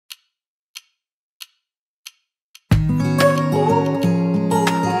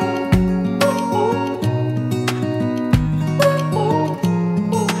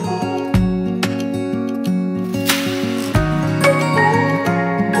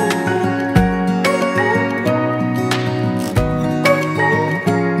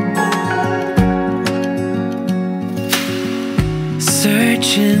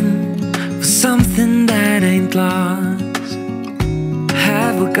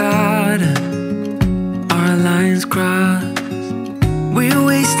got us, our lines crossed. We're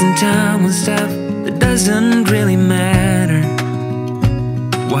wasting time on stuff that doesn't really matter,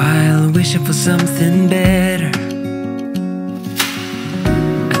 while wishing for something better.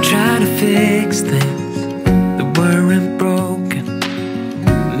 I try to fix things that weren't broken,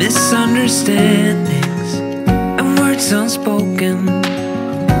 misunderstandings and words unspoken.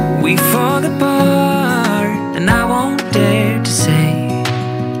 We fall apart, and I won't dare to say,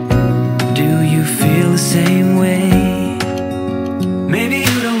 do you feel the same way? Maybe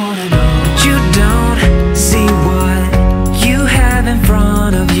you don't wanna know, but you don't see what you have in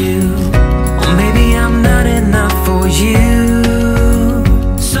front of you. Or maybe I'm not enough for you,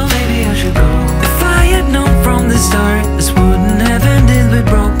 so maybe I should go. If I had known from the start, this wouldn't have ended with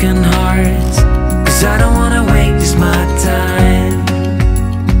broken hearts. 'Cause I don't wanna waste my time.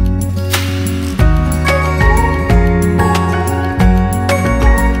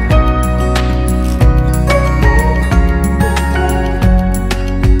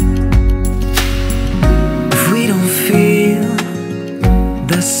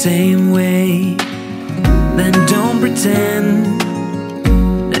 Same way, then don't pretend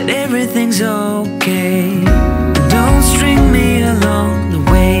that everything's okay. Don't string me along the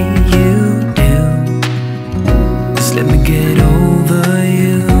way you do. Just let me get over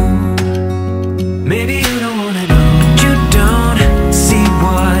you. Maybe you don't wanna know, but you don't see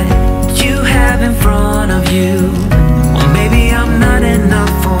what you have in front of you. Or maybe I'm not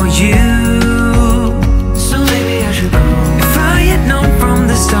enough for you, so maybe I should go. If I had known from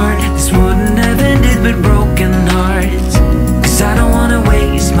the start, this wouldn't have ended with broken hearts. 'Cause I don't wanna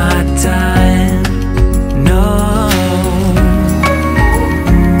waste my time, no.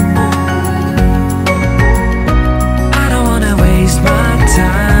 I don't wanna waste my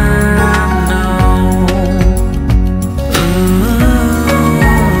time, no.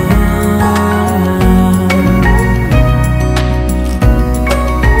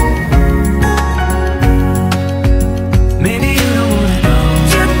 Maybe you don't wanna know,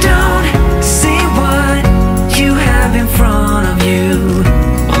 you don't see what you have in front of you.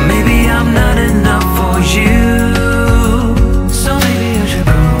 Or maybe I'm not enough for you, so maybe I should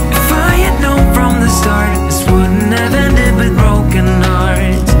go. If I had known from the start, this wouldn't have ended with broken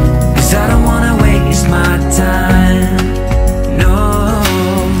hearts. 'Cause I don't wanna waste my time, no.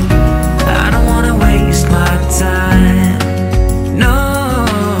 I don't wanna waste my time, no.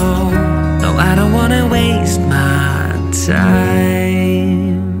 No, I don't wanna waste my time.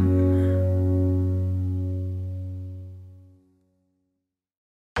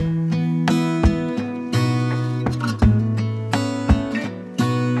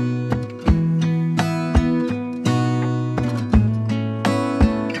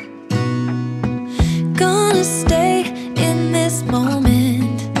 Gonna stay in this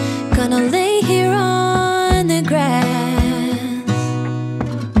moment, gonna lay here on the grass.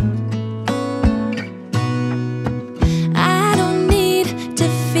 I don't need to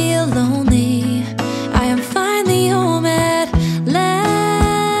feel lonely, I am finally home at last.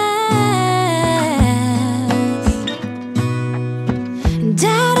 And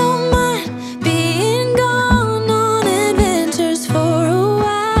I don't mind being gone on adventures for a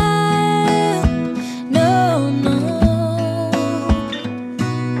while. No, no.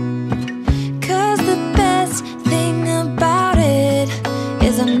 'Cause the best thing about it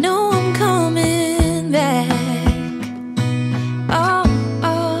is I know I'm coming back. Oh,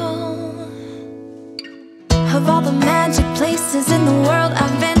 oh. Of all the magic places in the world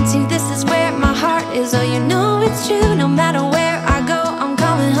I've been to, this is where my heart is. Oh, you know it's true, no matter where I go, I'm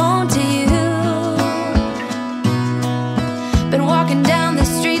coming home to you. Been walking down the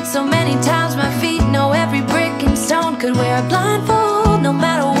street so many times, my feet know every brick and stone. Could wear a blindfold, no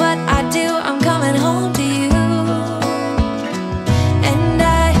matter what I do, I'm coming home to you. And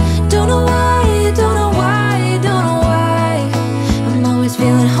I don't know why, don't know why, don't know why, I'm always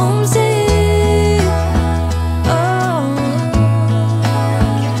feeling homesick. Oh,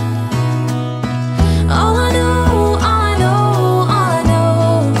 all I know, all I know, all I know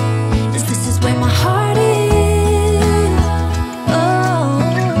is this is where my heart is. Oh,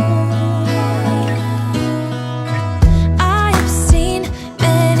 I have seen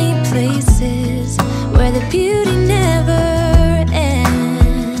many places where the beauty never ends.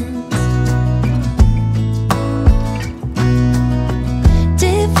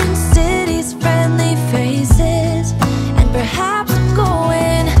 Different cities, friendly faces, and perhaps I'm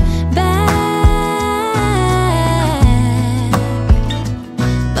going back.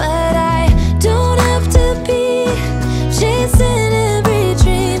 But I don't have to be chasing every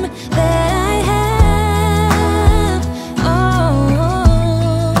dream that I have. Oh,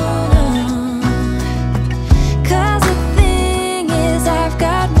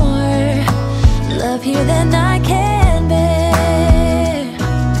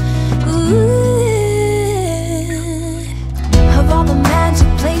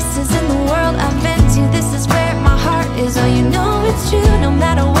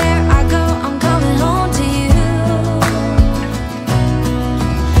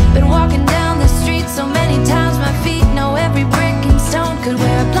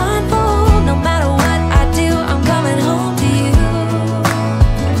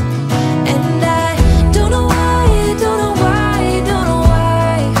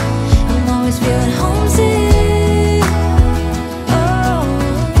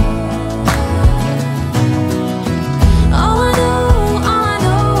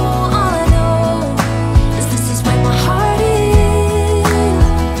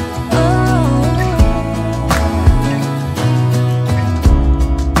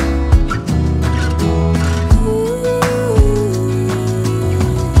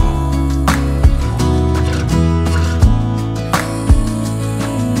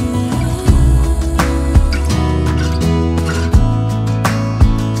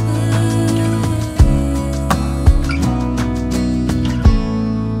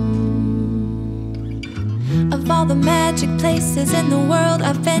 places in the world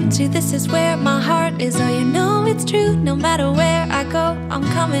I've been to. This is where my heart is. Oh, you know it's true. No matter where I go, I'm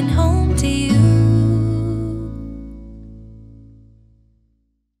coming home to you.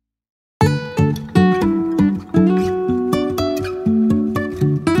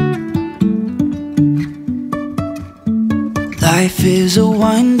 Life is a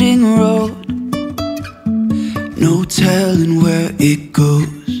winding road, no telling where it goes.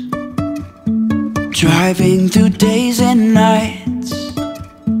 Driving through days and nights,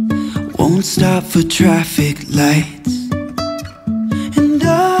 won't stop for traffic lights. And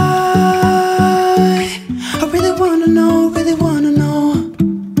I really wanna know,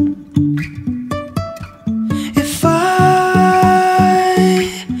 if I'll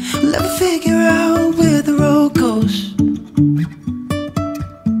ever figure out where the road goes.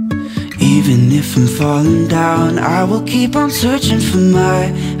 Even if I'm falling down, I will keep on searching for my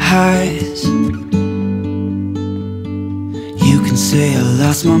highs. You can say I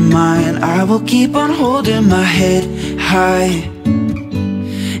lost my mind, I will keep on holding my head high.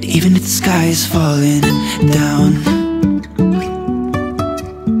 Even if the sky is falling down.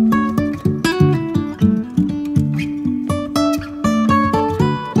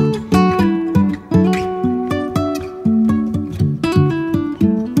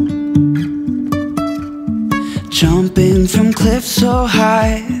 Jumping from cliffs so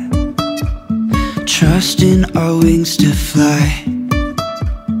high, trusting our wings to fly.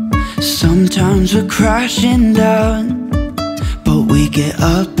 Sometimes we're crashing down, but we get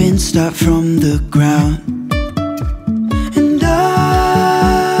up and start from the ground. And I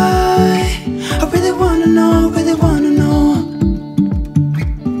really wanna know,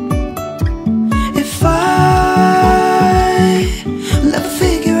 if I'll ever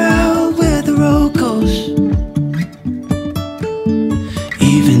figure out where the road goes.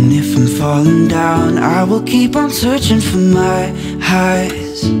 Even if I'm falling down, I will keep on searching for my highs.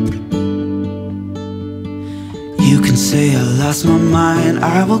 You can say I lost my mind,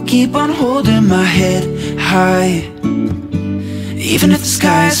 I will keep on holding my head high. Even if the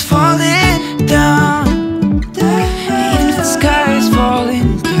sky is falling down, even if the sky is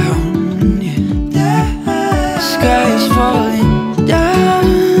falling down, yeah. The sky is falling down.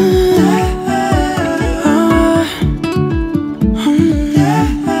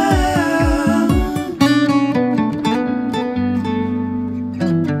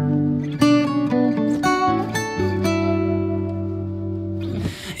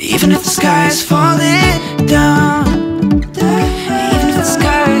 Even if the sky is falling down, even if the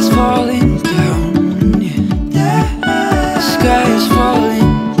sky is falling down, yeah. The sky is falling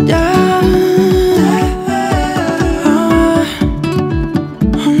down.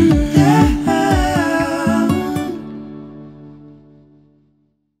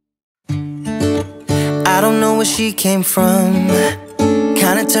 I don't know where she came from,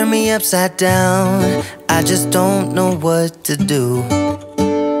 kinda turned me upside down. I just don't know what to do.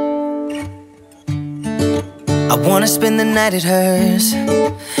 I wanna spend the night at hers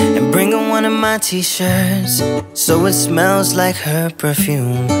and bring her one of my t-shirts so it smells like her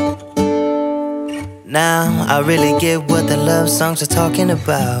perfume. Now I really get what the love songs are talking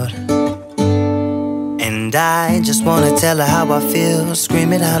about, and I just wanna tell her how I feel,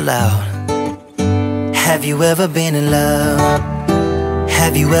 scream it out loud. Have you ever been in love?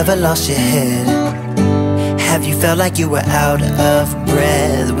 Have you ever lost your head? Have you felt like you were out of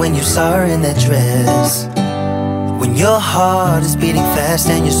breath when you saw her in that dress? When your heart is beating fast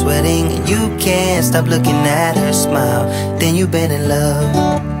and you're sweating and you can't stop looking at her smile, then you've been in love.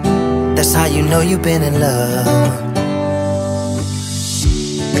 That's how you know you've been in love.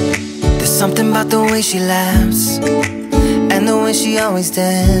 There's something about the way she laughs and the way she always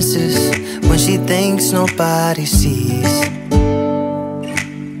dances when she thinks nobody sees.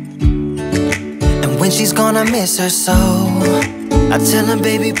 And when she's gone I miss her so. I tell her,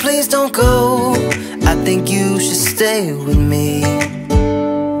 baby, please don't go, I think you should stay with me.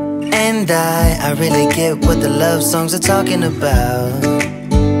 And I really get what the love songs are talking about.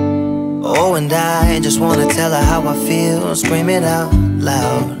 Oh, and I just wanna tell her how I feel, scream it out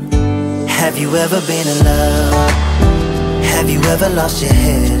loud. Have you ever been in love? Have you ever lost your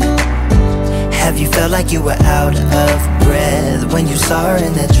head? Have you felt like you were out of breath when you saw her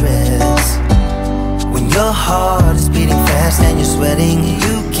in that dress? When your heart is beating fast and you're sweating and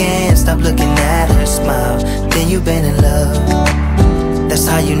you can't stop looking at her smile, then you've been in love. That's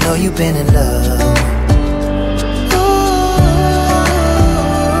how you know you've been in love.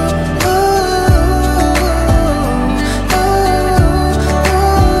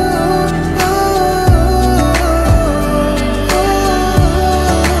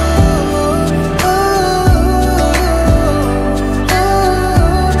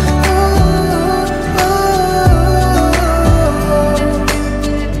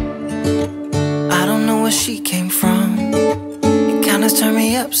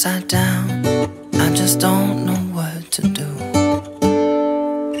 upside down. I just don't know what to do.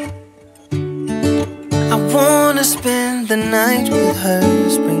 I wanna spend the night with her,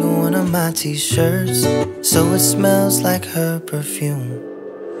 bring one of my t-shirts so it smells like her perfume.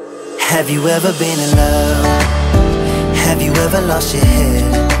 Have you ever been in love? Have you ever lost your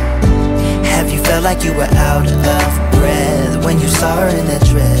head? Have you felt like you were out of breath when you saw her in that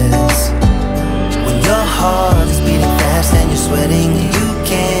dress? When your heart is beating fast and you're sweating and you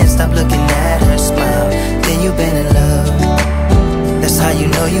can't stop looking at her smile, then you've been in love. That's how you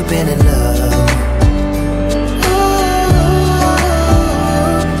know you've been in love.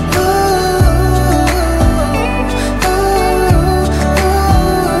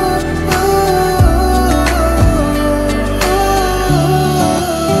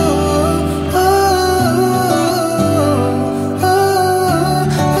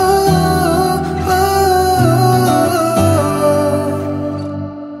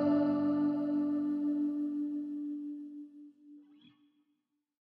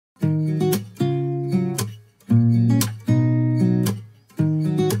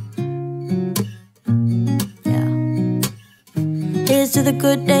 Here's to the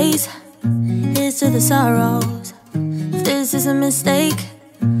good days, here's to the sorrows. If this is a mistake,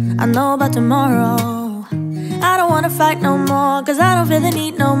 I know about tomorrow. I don't wanna fight no more, cause I don't feel the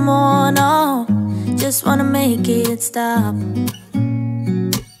need no more, no. Just wanna make it stop.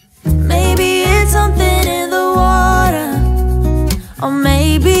 Maybe it's something in the water, or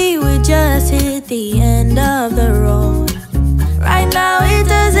maybe we just hit the end of the road. Right now it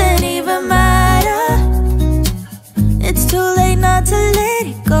doesn't even matter. It's too late not to let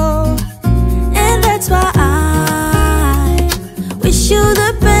it go. And that's why I wish you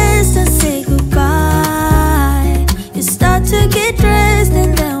the best and say goodbye. You start to get dressed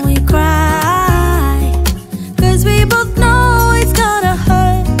and then we cry, cause we both know it's gonna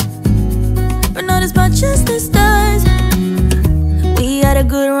hurt, but not as much as this does. We had a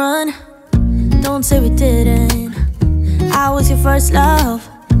good run, don't say we didn't. I was your first love,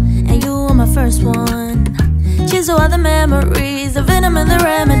 and you were my first one. Cheers to all the memories, the venom and the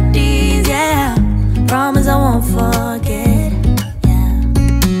remedies, yeah. Promise I won't forget, yeah.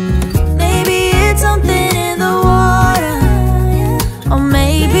 Maybe it's something in the water, yeah. Or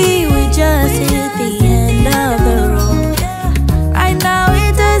maybe we just hit the end of the road. Right now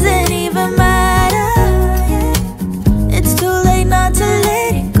it doesn't even matter, yeah. It's too late not to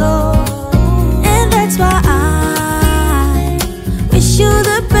let it go. And that's why I wish you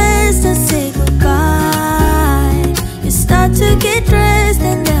the best and say goodbye. Start to get dressed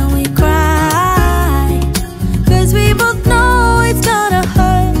and then we cry, cause we both know it's gonna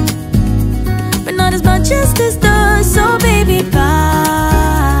hurt, but not as much as this does. So baby,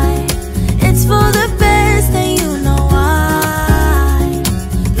 bye. It's for the best and you know why.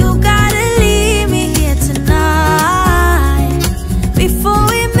 You gotta leave me here tonight before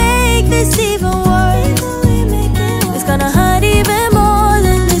we make this even worse. It's gonna hurt even more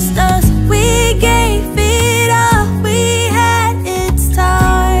than this does. We gave it up,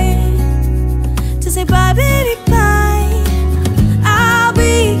 say bye, baby, bye. I'll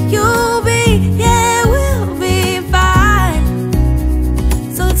be, you'll be, yeah, we'll be fine.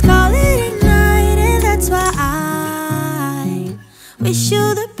 So let's call it a night, and that's why I wish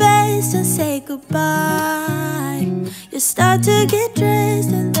you the best and say goodbye. You start to get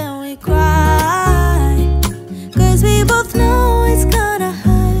dressed and then we cry, cause we both know it's gonna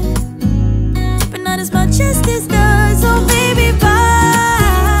hurt, but not as much as this does. So baby, bye.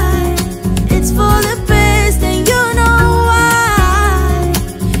 It's for the best and you know why.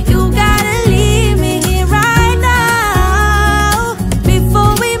 You gotta leave me here right now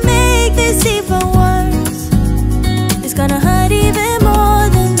before we make this even worse. It's gonna hurt even more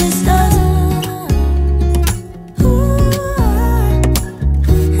than this does.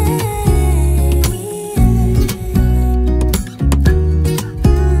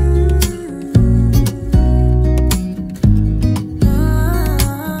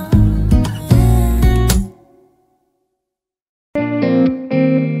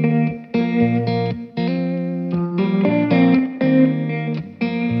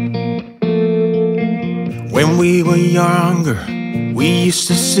 When we were younger, we used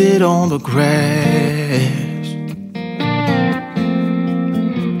to sit on the grass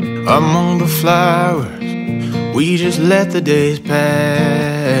among the flowers. We just let the days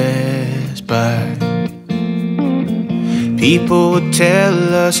pass by. People would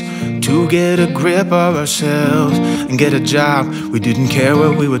tell us to get a grip of ourselves and get a job. We didn't care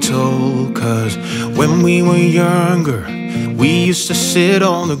what we were told, cause when we were younger, we used to sit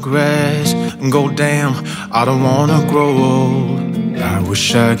on the grass and go, damn, I don't wanna grow old. I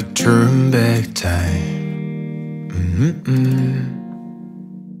wish I could turn back time.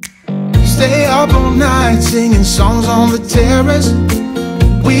 Stay up all night singing songs on the terrace.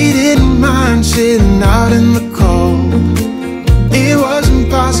 We didn't mind sitting out in the cold. It wasn't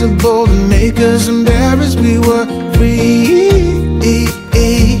possible to make us embarrassed. We were free.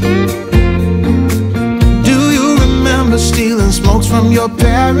 Do you remember stealing smokes from your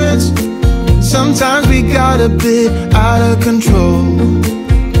parents? Sometimes we got a bit out of control.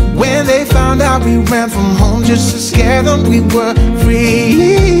 When they found out we ran from home just to scare them, we were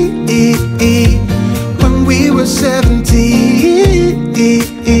free. When we were 17.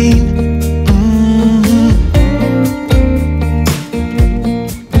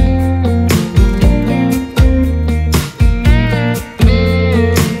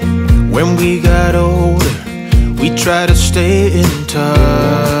 When we got older, we tried to stay in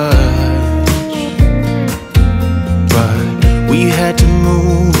touch, but we had to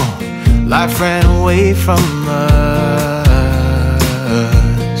move on. Life ran away from us.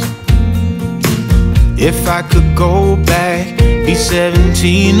 If I could go back, be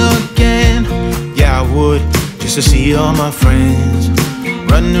 17 again, yeah I would, just to see all my friends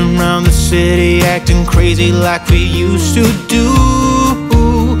running around the city, acting crazy like we used to do.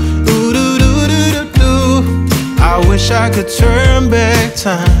 I wish I could turn back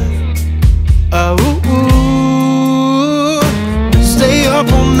time. Stay up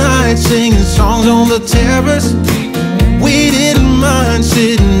all night singing songs on the terrace. We didn't mind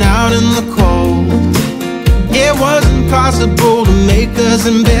sitting out in the cold. It wasn't possible to make us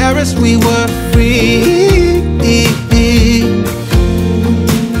embarrassed. We were free.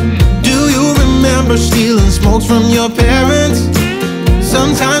 Do you remember stealing smokes from your parents?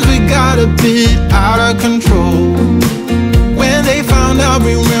 Sometimes we got a bit out of control. When they found out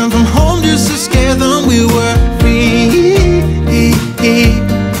we ran from home just to scare them, we were free.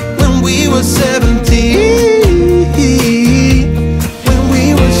 When we were 17. When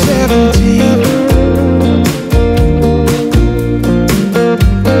we were 17.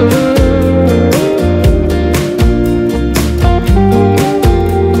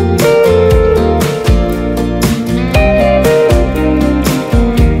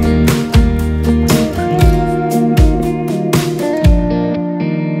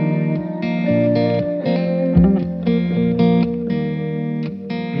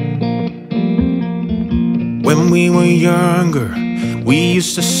 When we were younger, we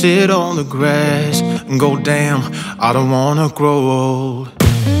used to sit on the grass and go, damn, I don't wanna grow old.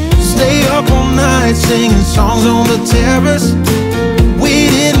 Stay up all night singing songs on the terrace. We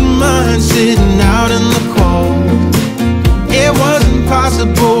didn't mind sitting out in the cold. It wasn't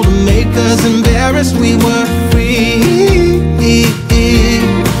possible to make us embarrassed. We were free.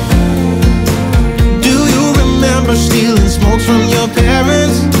 Do you remember stealing smokes from your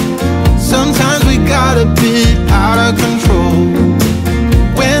parents? Sometimes we got a bit out of control.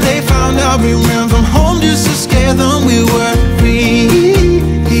 When they found out we ran from home just to scare them, we were free.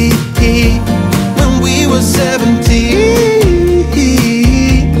 When we were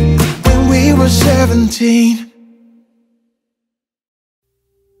 17. When we were 17.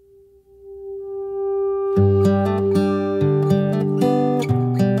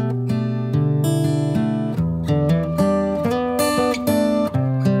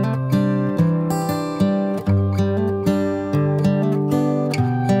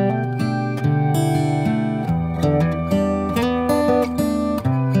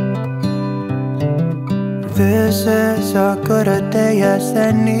 This is as good a day as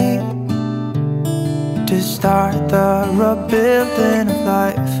any to start the rebuilding of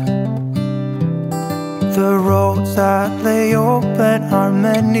life. The roads that lay open are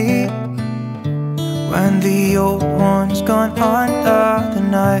many when the old one's gone under the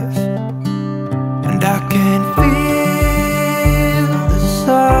knife. And I can feel the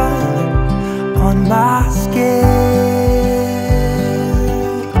sun on my skin,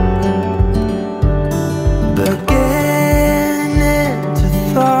 beginning to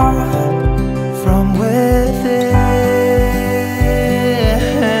thaw from within.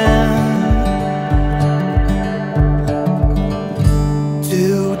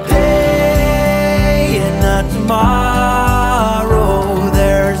 Today and not tomorrow,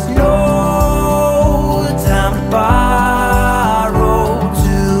 there's no time to borrow.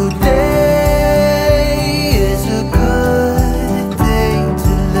 Today is a good day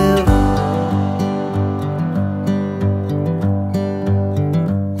to live.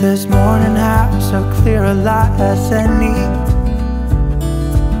 This morning has so clear a light as any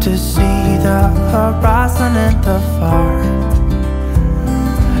to see the horizon and the far.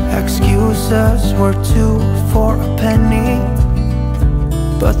 Excuses were 2 for a penny.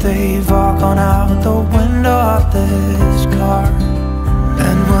 but they've all gone out the window of this car.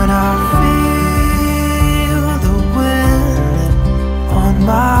 And when I feel the wind on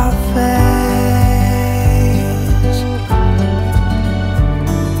my face,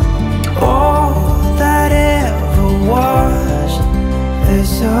 all that ever was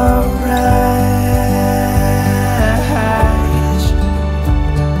is a race.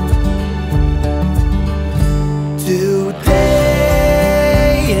 Today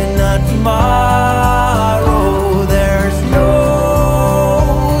and not tomorrow, there's no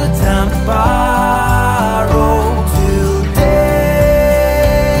time to borrow. Today,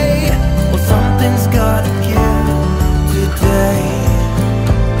 well, something's gotta give. Today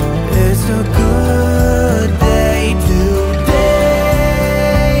is a good day. Today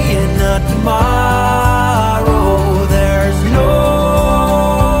and not tomorrow, there's no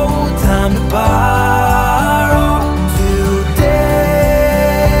time to borrow. Today,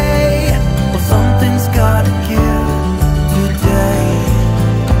 well, something's gotta give. Today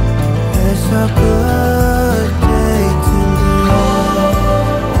is a good day to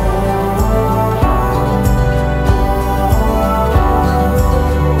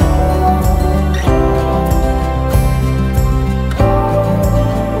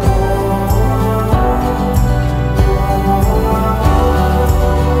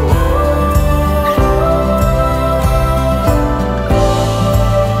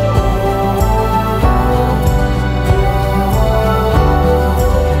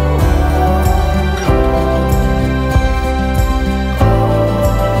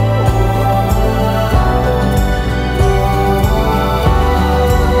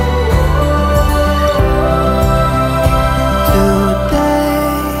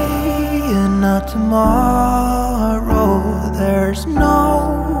tomorrow, there's no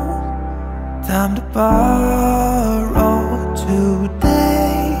time to borrow.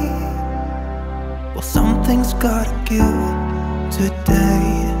 Today, well, something's gotta give.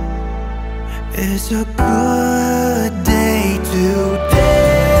 Today is a good day. Today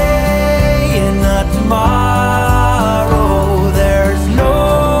and not tomorrow, there's no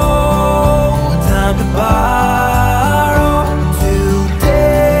time to borrow.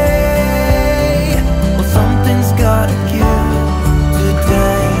 Gotta give.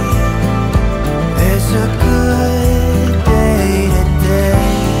 Today is a good day. Today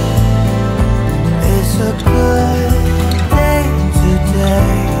is a good day.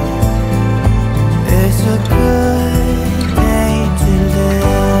 Today is a good day to live.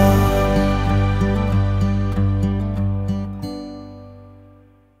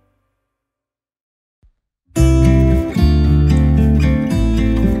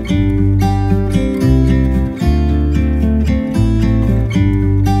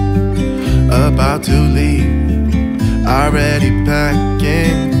 About to leave, already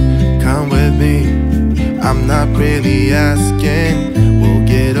packing. Come with me, I'm not really asking. We'll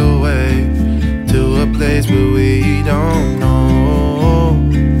get away to a place where we don't know.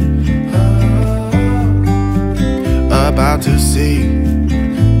 About to see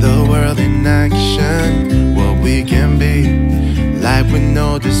the world in action, what we can be, life with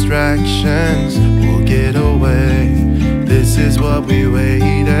no distractions. We'll get away, this is what we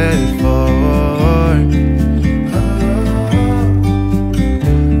waited for.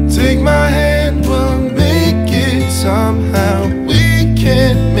 Take my hand, we'll make it somehow. We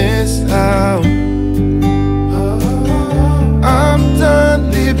can't miss out. I'm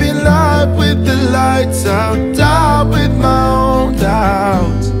done living life with the lights out, die with my own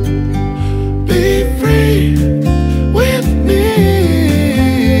doubts. Be free with me.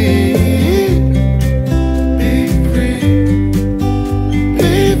 Be free.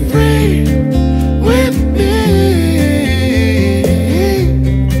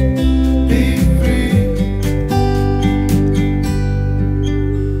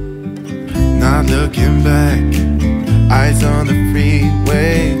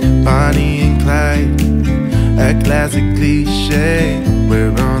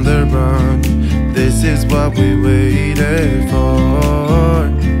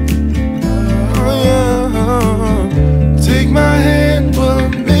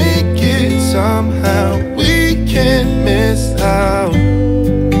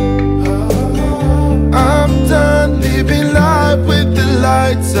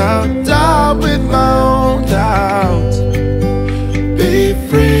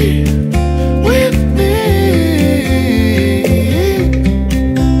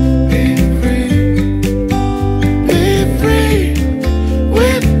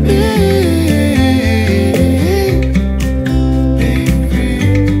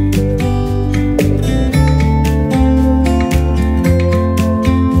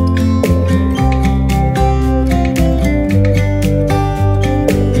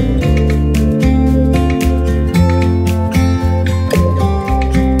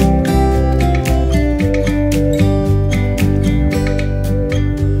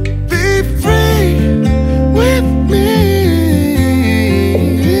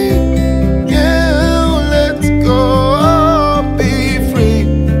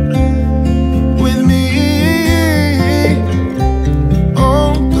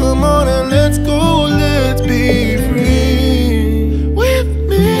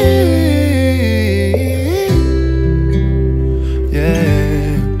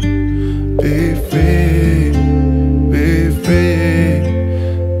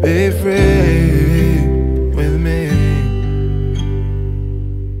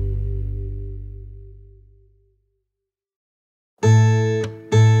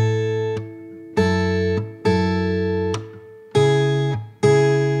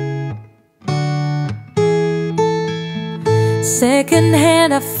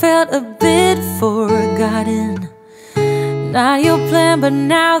 Secondhand, I felt a bit forgotten. Not your plan, but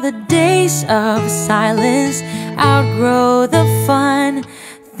now the days of silence outgrow the fun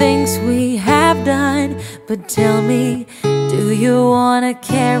things we have done. But tell me, do you wanna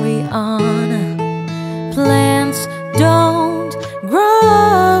carry on? Plants don't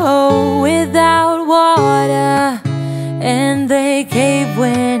grow without water, and they cave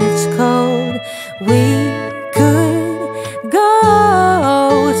when it's cold. We could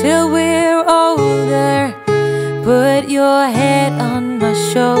go till we're older. Put your head on my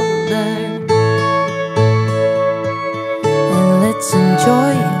shoulder and let's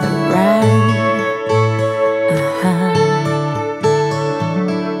enjoy the ride.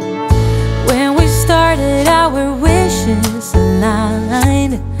 When we started, our wishes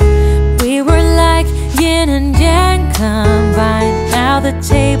aligned. We were like yin and yang combined. Now the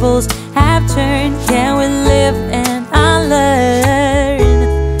tables have turned. Can we live and unlearn?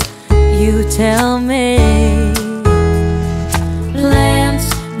 You tell me. Plants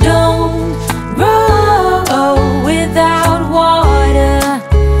don't grow without water,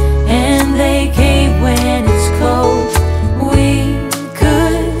 and they cave when it's cold. We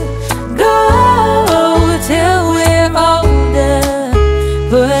could go till we're older.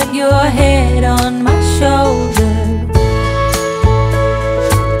 Put your head on my shoulder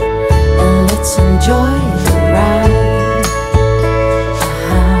and let's enjoy the ride.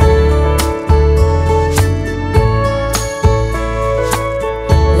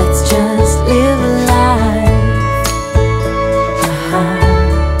 Just live life.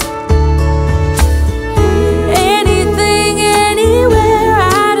 Anything, anywhere,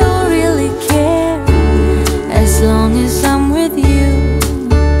 I don't really care, as long as I'm with you.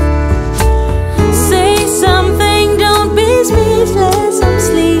 Say something, don't be speechless. I'm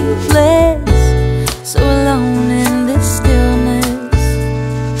sleepless, so alone in this stillness.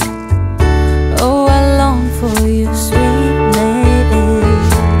 Oh, I long for you, sweetness.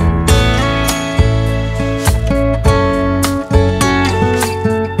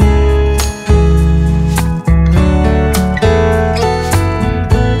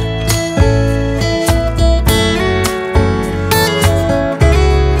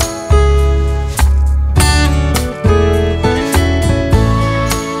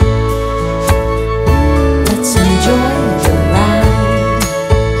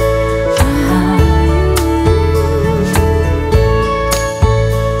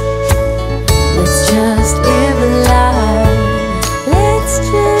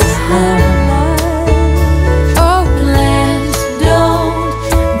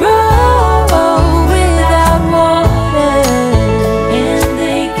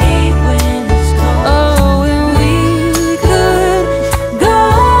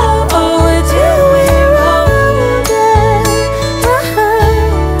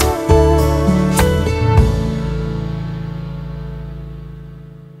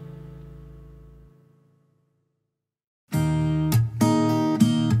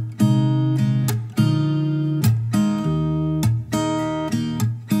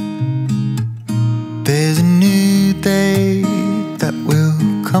 There's a new day that will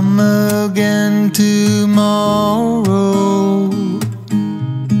come again tomorrow.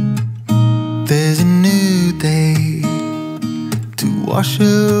 There's a new day to wash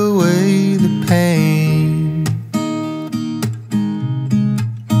away the pain.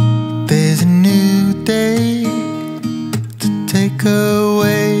 There's a new day to take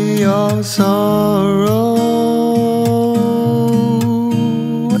away your sorrow.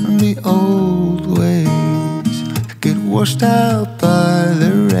 And the old ways get washed out by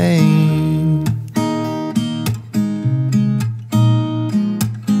the rain.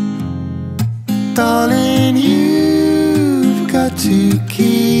 Darling, you've got to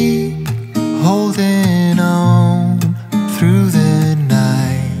keep holding on through the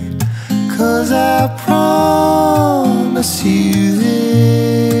night, 'cause I promise you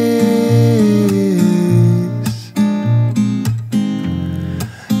this: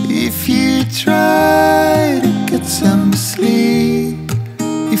 if you try to get some sleep,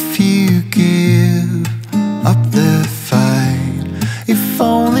 if you give up the fight, if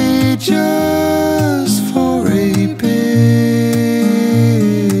only just for a bit,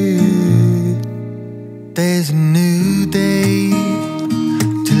 there's a new day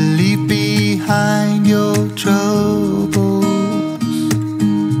to leave behind your troubles.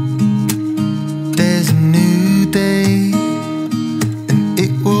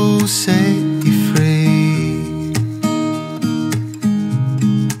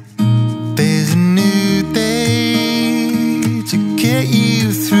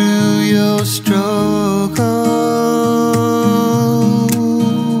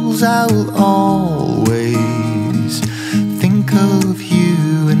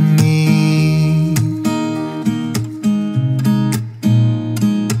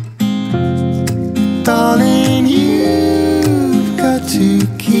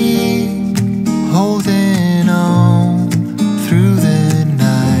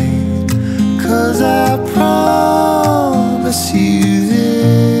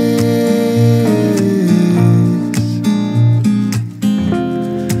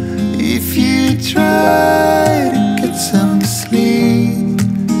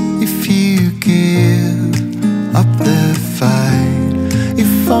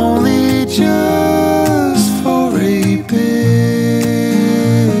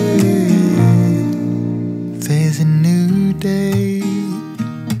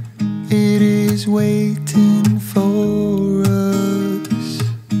 it is waiting for us.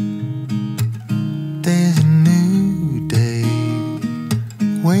 There's a new day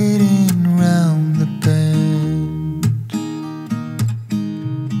waiting round the bend.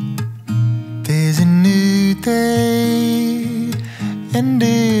 There's a new day, and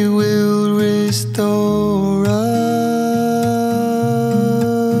it will restore us.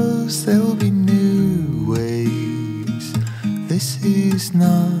 There will be new ways. This is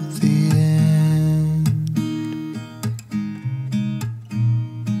not the end.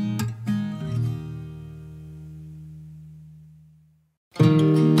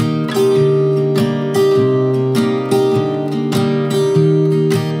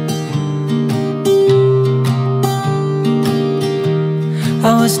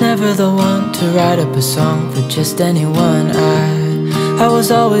 I was never the one to write up a song for just anyone. I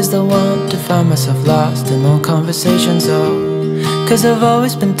was always the one to find myself lost in old conversations. Oh, 'cause I've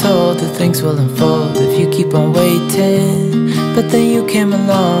always been told that things will unfold if you keep on waiting. But then you came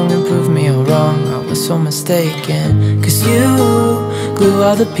along and proved me all wrong. I was so mistaken, 'cause you glue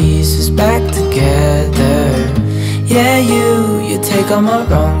all the pieces back together. Yeah, you take all my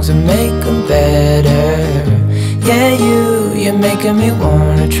wrongs and make them better. Yeah, you're making me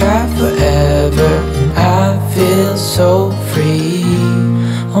wanna try forever. And I feel so free,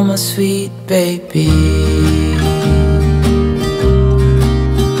 oh my sweet baby.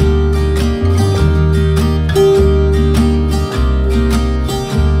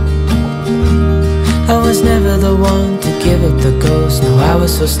 I was never the one to give up the ghost. No, I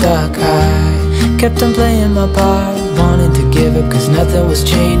was so stuck. I kept on playing my part, wanting to give up 'cause nothing was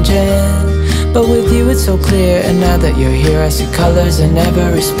changing. But with you it's so clear, and now that you're here I see colors in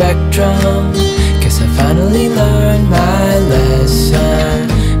every spectrum. Guess I finally learned my lesson.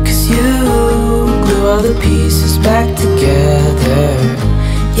 'Cause you glue all the pieces back together.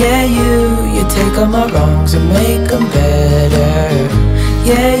 Yeah, you take all my wrongs and make them better.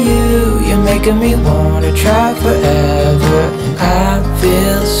 Yeah, you're making me wanna try forever. And I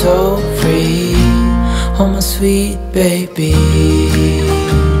feel so free, oh my sweet baby.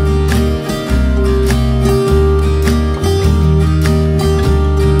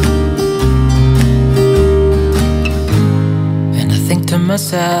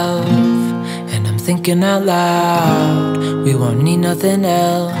 Myself, and I'm thinking out loud, we won't need nothing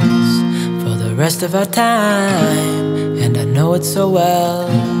else for the rest of our time. And I know it so well,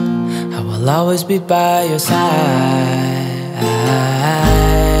 I will always be by your side.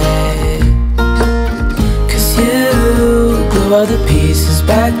 'Cause you glue all the pieces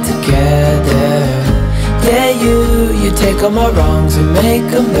back together. Yeah, you take all my wrongs and make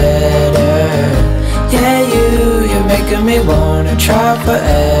them better. Yeah, you're making me wanna try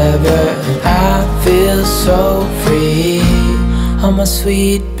forever. And I feel so free, oh my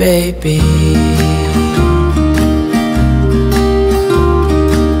sweet baby.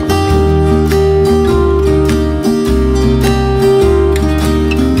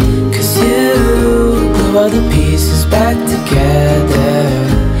 All the pieces back together.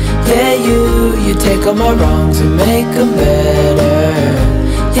 Yeah, you take all my wrongs and make them better.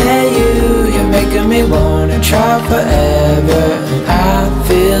 Yeah, you're making me wanna try forever. And I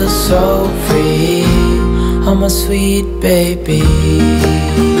feel so free, oh my sweet baby.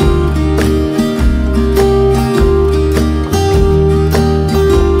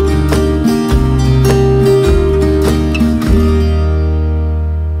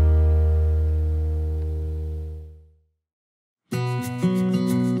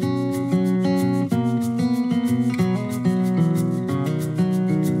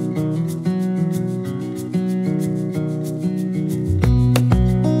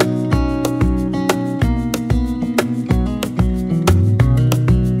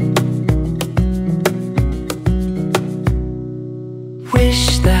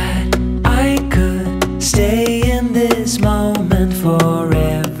 Wish that I could stay in this moment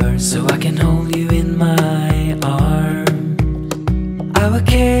forever, so I can hold you in my arms. I will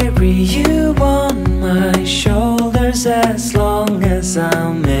carry you on my shoulders as long as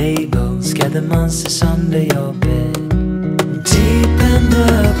I'm able. Scare the monsters under your bed, deep in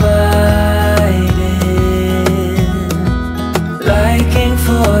the biting. Liking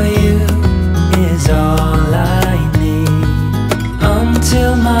for you is all I need.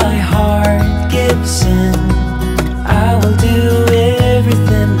 Until my heart gives in, I will do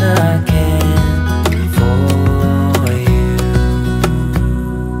everything I can for you.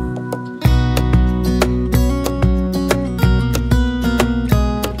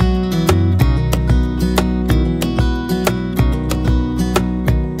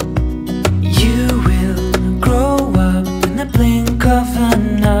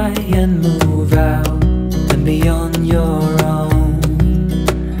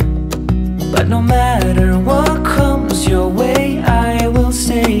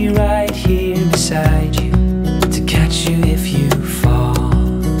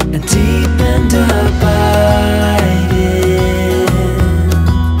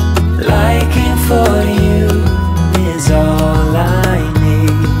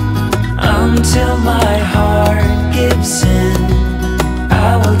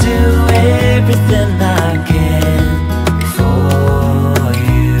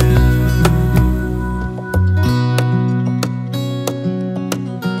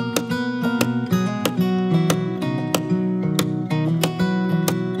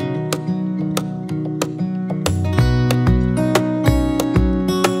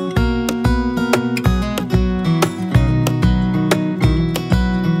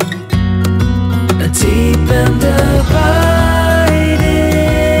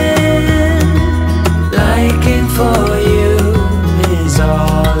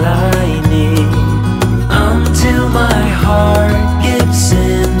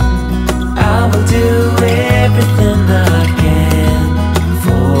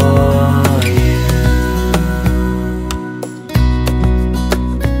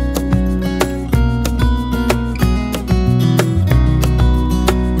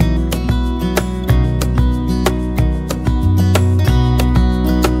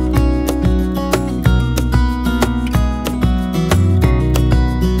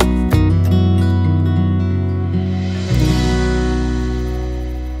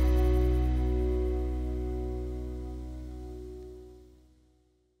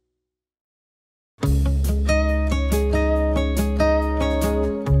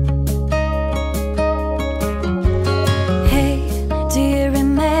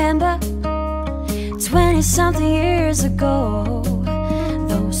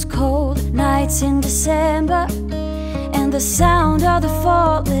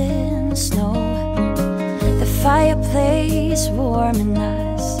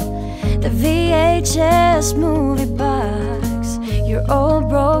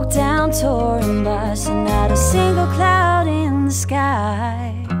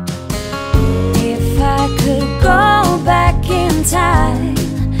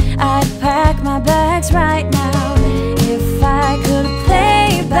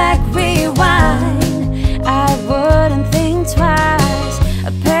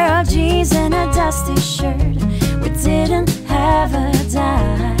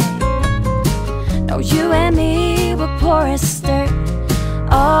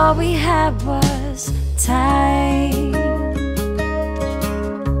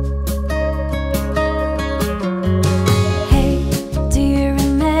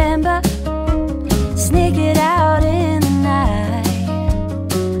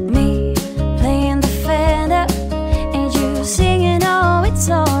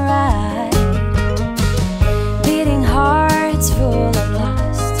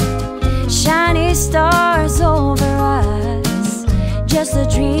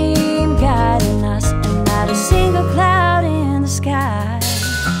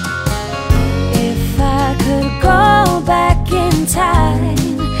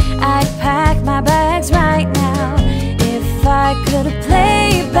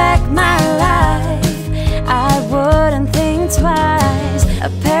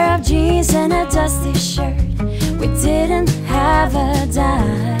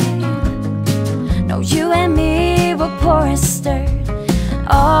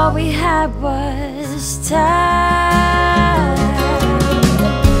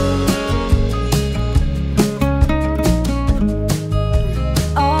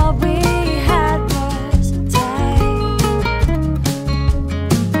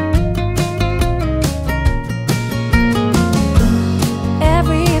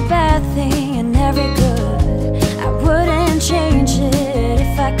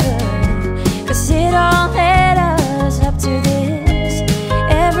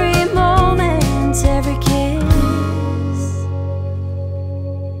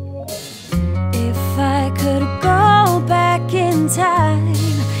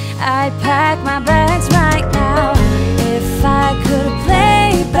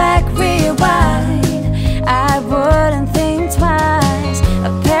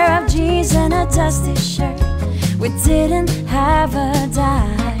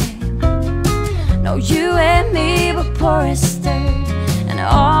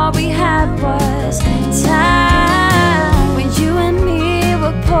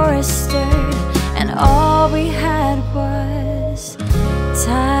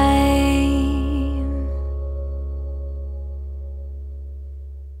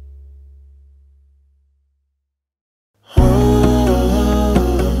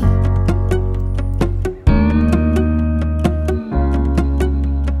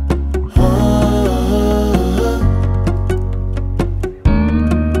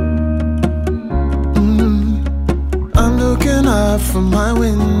 up from my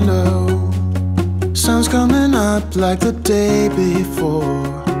window. Sun's coming up like the day before.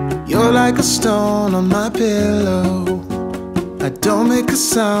 You're like a stone on my pillow. I don't make a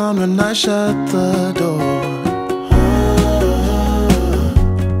sound when I shut the door.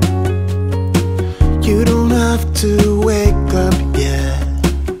 You don't have to wake up yet.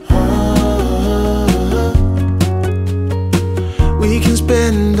 We can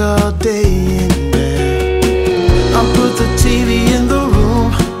spend all day in bed. I'll put the TV in the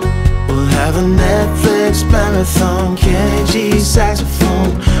room. We'll have a Netflix marathon, Kenny G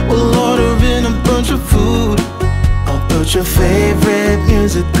saxophone. We'll order in a bunch of food. I'll put your favorite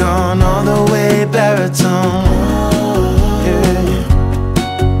music on, all the way baritone. Yeah.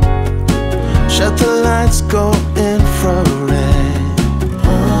 Shut the lights, go infrared.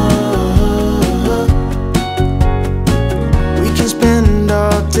 We can spend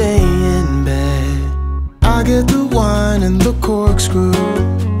all day in bed. I'll get the wine and the corkscrew.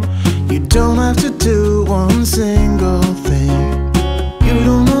 You don't have to do one single thing. You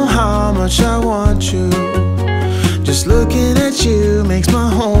don't know how much I want you. Just looking at you makes my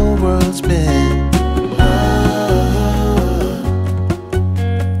whole world spin.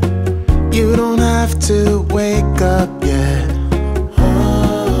 You don't have to wake up yet.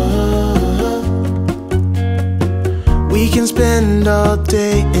 We can spend all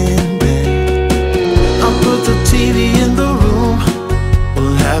day in bed. I'll put the TV in the room.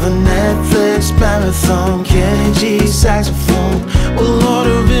 We'll have a Netflix marathon, Kenny G saxophone. We'll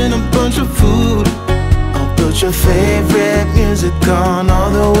order in a bunch of food. I'll put your favorite music on,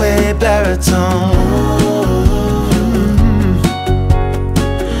 all the way baritone.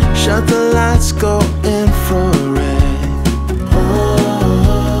 Shut the lights, go infrared.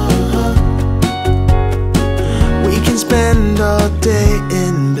 We can spend all day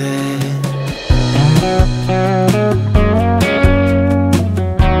in bed.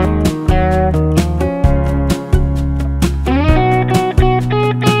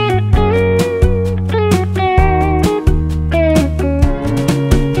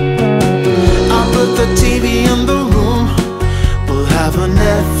 I'll put the TV in the room. We'll have a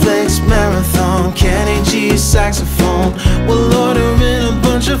Netflix marathon, Kenny G saxophone. We'll order in a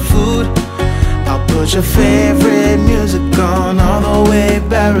bunch of food. I'll put your favorite music on, all the way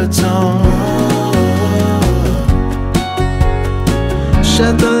baritone.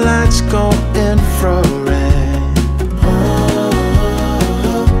 Shut the lights, go infrared.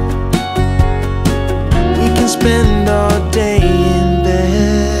 We can spend all day in bed.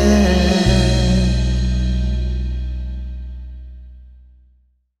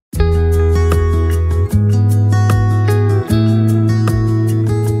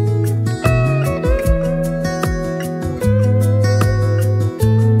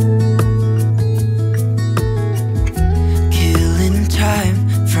 Killing time,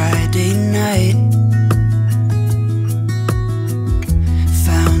 Friday night.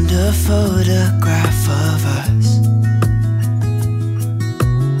 Found a photograph of us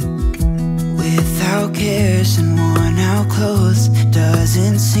without cares and worn out clothes.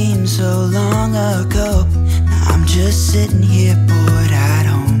 Doesn't seem so long ago. Now I'm just sitting here bored at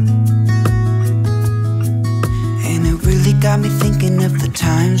home, and it really got me thinking of the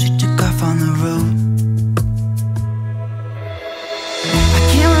times we took off on the road. I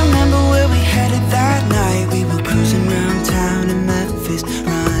can't remember where we headed that night. We were cruising around town in Memphis,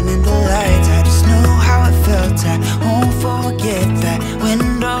 running the lights. I just know how it felt. I won't forget that.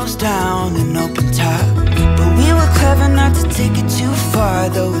 Windows down and open top. But we were clever not to take it too far,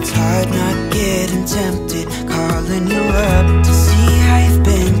 though it's hard not getting tempted. Calling you up to see how you've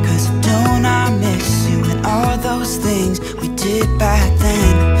been, 'cause don't I miss you and all those things we did back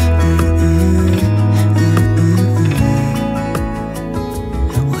then.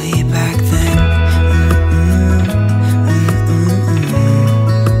 Way back then.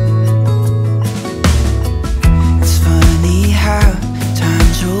 It's funny how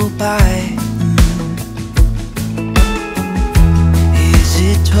times roll by. Is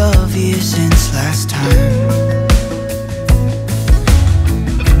it 12 years since last time?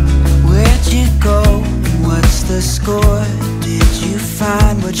 Where'd you go? What's the score? Did you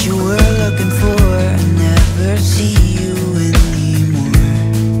find what you were looking for? I never see you anymore.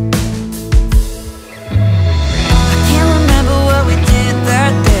 I can't remember what we did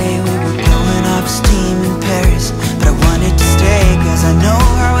that day. We were blowing off steam in Paris, but I wanted to stay, 'cause I know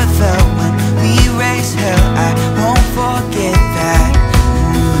how it felt when we raised hell. I won't forget that.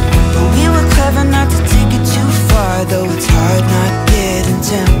 But we were clever not to take it too far, though it's hard not getting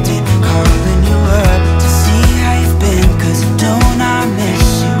tempted. Calling you up to see how you've been, 'cause don't I miss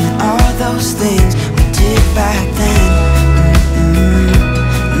you and all those things we did back then.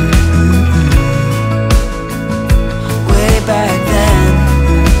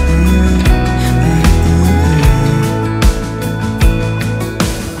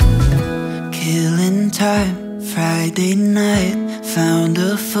 time, Friday night, found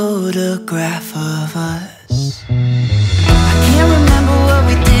a photograph of us. I can't remember what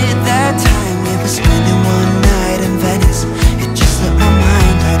we did that time. We were spending one night in Venice. It just slipped my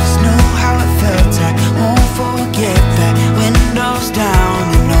mind, I just know how it felt. I won't forget that. Windows down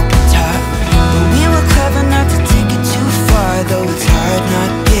and open top. But we were clever not to take it too far, though it's hard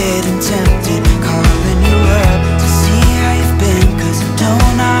not getting tempted. Calling you up to see how you've been, 'cause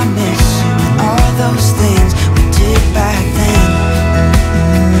don't I miss you and all those things we did back then.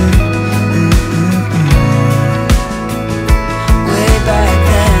 Way back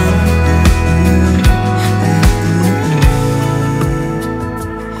then.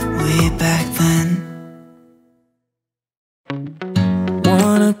 Way back then.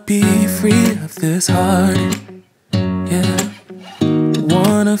 Wanna be free of this heart, yeah.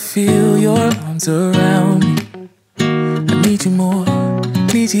 Wanna feel your arms around me. I need you more,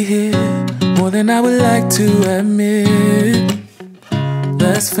 need you here, more than I would like to admit.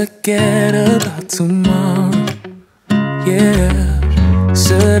 Let's forget about tomorrow, yeah.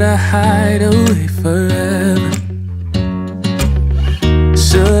 Should I hide away forever?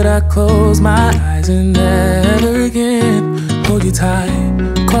 Should I close my eyes and never again hold you tight,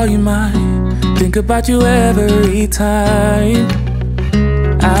 call you mine, think about you every time?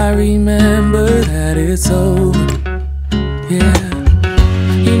 I remember that it's over, yeah.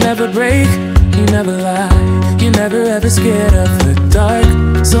 You never break, you never lie, you're never ever scared of the dark.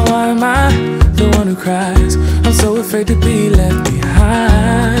 So why am I the one who cries? I'm so afraid to be left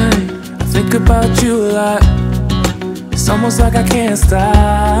behind. I think about you a lot, it's almost like I can't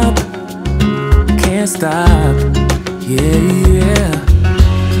stop, can't stop, yeah, yeah.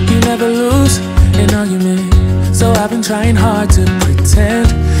 You never lose an argument, so I've been trying hard to pretend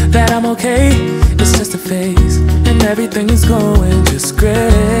that I'm okay, it's just a phase, and everything is going just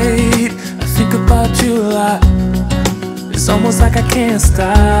great. I think about you a lot, it's almost like I can't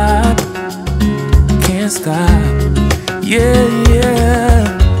stop, can't stop, yeah,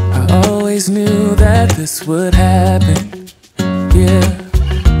 yeah. I always knew that this would happen, yeah.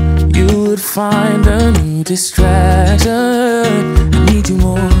 You would find a new distraction. I need you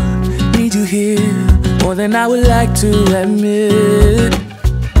more, need you here, more than I would like to admit.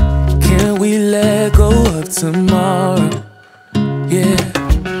 Can we let go of tomorrow, yeah.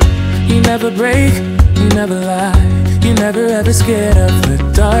 You never break, you never lie, you're never ever scared of the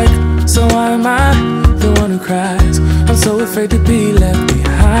dark. So why am I the one who cries? I'm so afraid to be left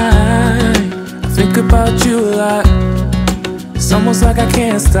behind. I think about you a lot, it's almost like I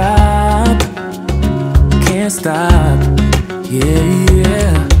can't stop, can't stop, yeah,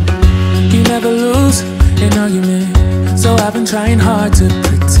 yeah. You never lose an argument, so I've been trying hard to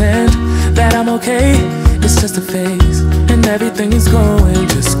pretend that I'm okay, it's just a phase, and everything is going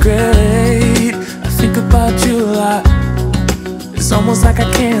just great. I think about you a lot, it's almost like I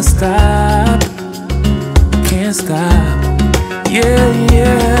can't stop, can't stop, yeah,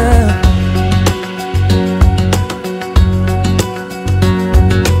 yeah.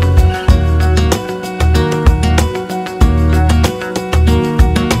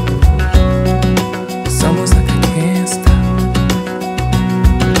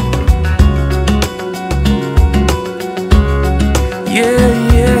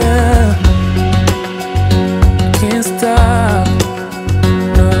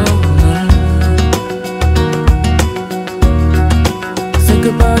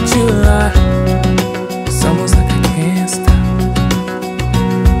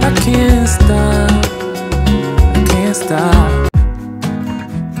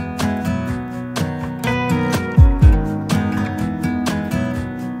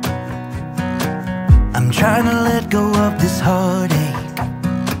 I'm trying to let go of this heartache.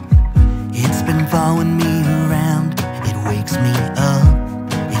 It's been following me around. It wakes me up,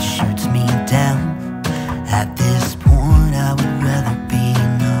 it shoots me down. At this point I would rather be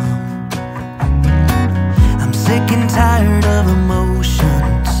numb. I'm sick and tired of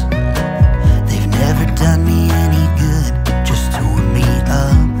emotions. They've never done me any good, just tore me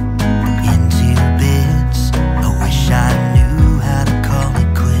up into bits. I wish I knew how to call it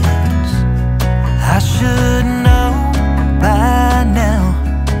quits. I should know by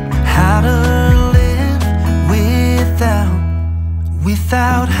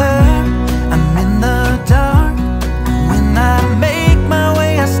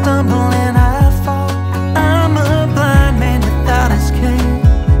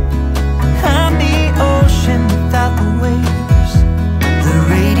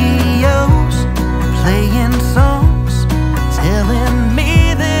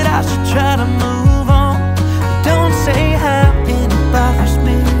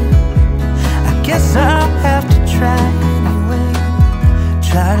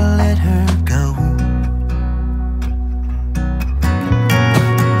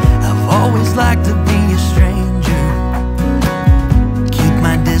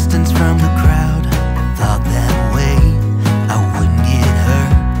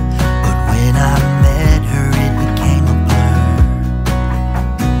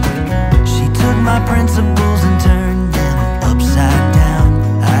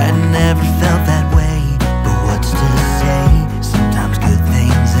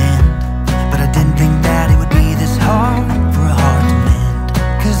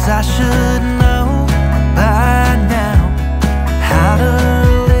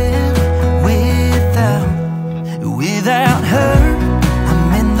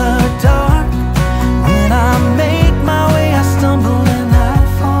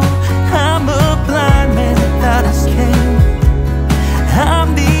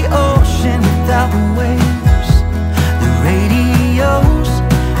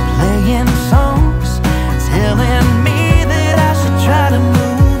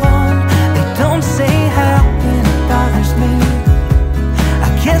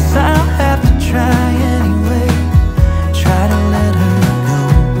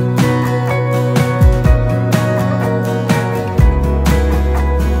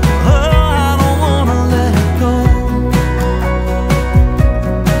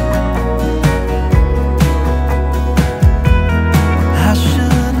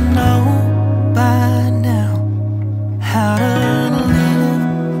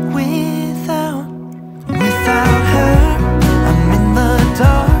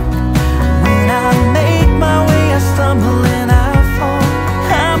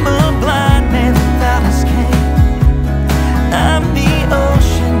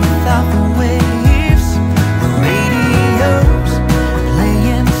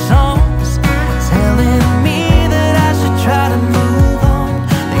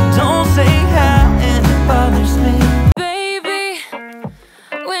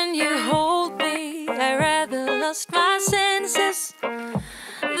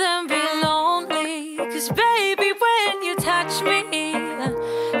 'cause baby, when you touch me,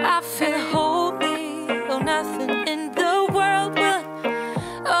 I feel holy. Oh, nothing in the world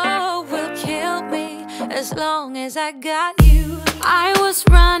will kill me as long as I got you. I was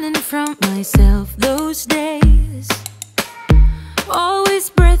running from myself those days,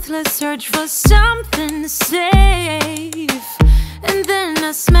 always breathless, search for something safe. And then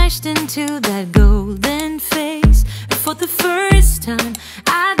I smashed into that golden face. And for the first time,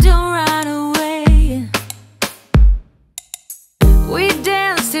 I don't run away. We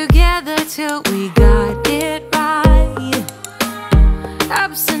danced together till we got it right.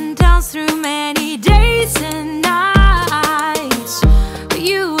 Ups and downs through many days and nights.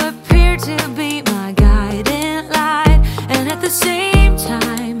 You appeared to be my guiding light, and at the same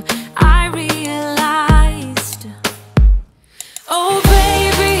time I realized, oh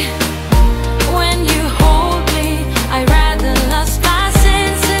baby, when you hold me, I'd rather lost my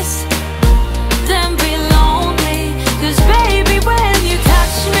senses than be lonely. 'Cause baby, when you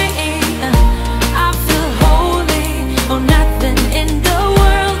touch me, I feel holy. Oh, nothing in the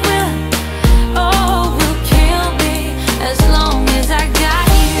world will kill me as long as I got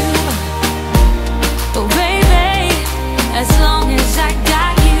you. Oh baby, as long as I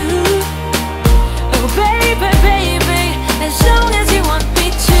got you. Oh baby, baby, as long as you want me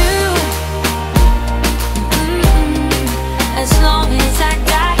to. As long as I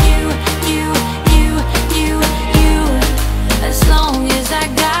got you, you. As long as I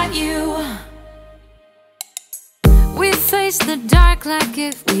got you. We faced the dark like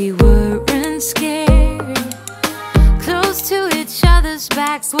if we weren't scared, close to each other's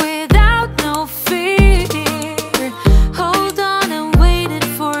backs without no fear. Hold on and waited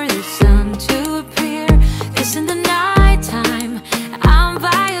for the sun to appear, 'cause in the nighttime I'm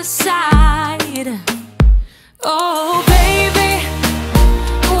by your side. Oh baby,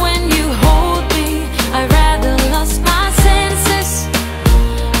 when you hold me, I'd rather lost my senses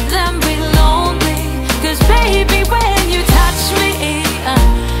than be lonely. 'Cause baby, when you touch me,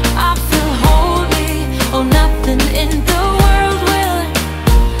 I feel holy. Oh, nothing in the world will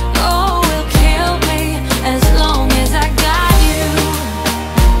kill me as long as I got you.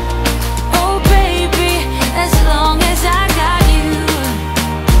 Oh baby, as long as I got you.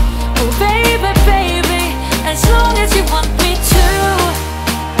 Oh baby, baby, as long as you want me to.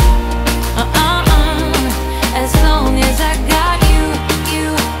 As long as I got you.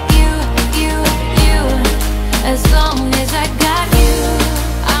 As long as I got you.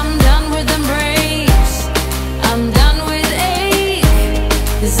 I'm done with embrace, I'm done with ache,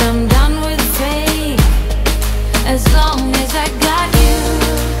 'cause I'm done with fake. As long as I got you.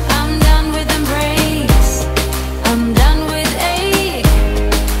 I'm done with embrace, I'm done with ache,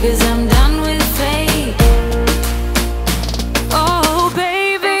 'cause I'm done with fake. Oh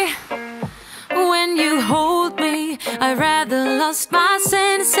baby, when you hold me, I'd rather lost my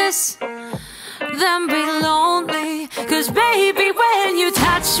senses than be lonely. 'Cause baby, when you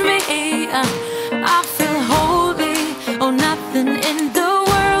touch me, I feel holy. Oh, nothing in the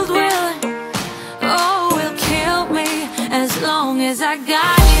world will kill me as long as I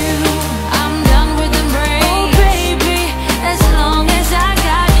got you. I'm done with embrace. Oh baby, as long as I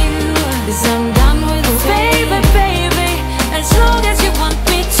got you. 'Cause I'm done with baby, baby, as long as you want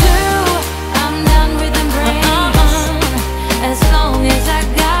me to. I'm done with embrace. As long as I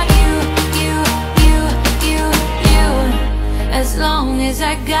got you. As long as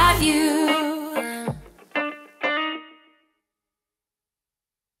I got you.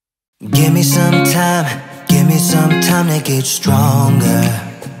 Give me some time to get stronger.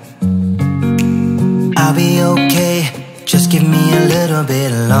 I'll be okay, just give me a little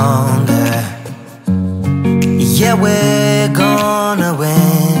bit longer. Yeah, we're gonna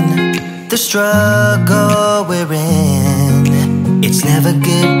win the struggle we're in. It's never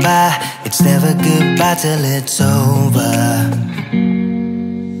goodbye till it's over.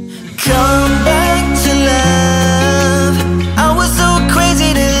 Come back to love. I was so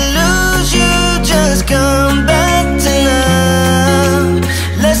crazy to lose you. Just come back to love.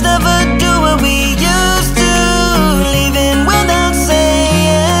 Let's never do what we used to. Leaving without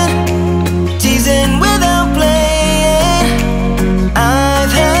saying, teasing without playing.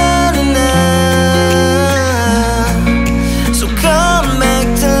 I've had enough. So come back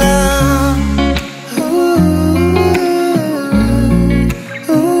to love.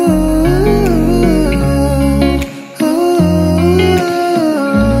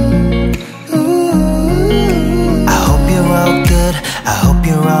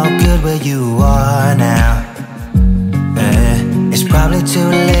 Where you are now. It's probably too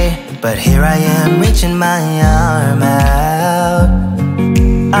late, but here I am reaching my arm out.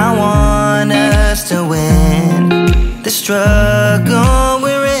 I want us to win. the struggle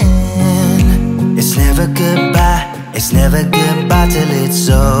we're in. It's never goodbye, it's never goodbye till it's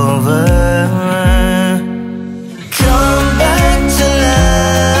over. Come back to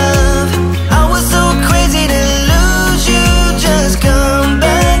love. I was so crazy to lose you. Just come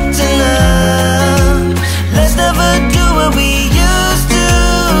back to love. Let's never do what we used to.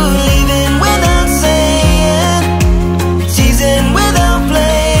 Leaving without saying, teasing without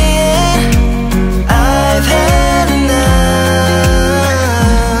playing. I've had enough.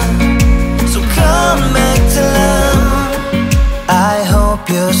 So come back to love. I hope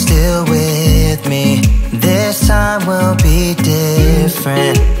you're still with me. This time will be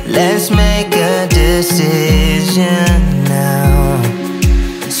different. Let's make a decision now.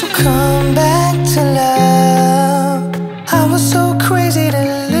 So come back to love. I was so crazy to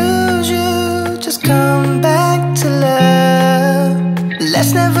lose you. Just come back to love.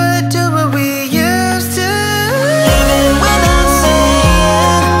 Let's never do what we used to. Living without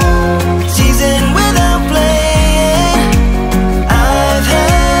saying, teasing without playing. I've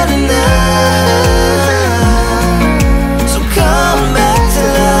had enough. So come back to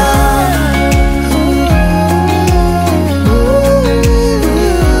love.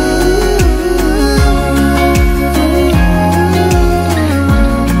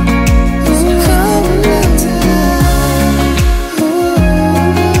 So come back to love.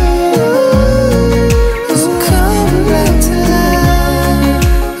 So come back to love.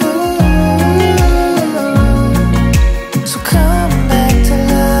 So come back to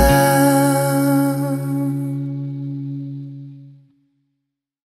love.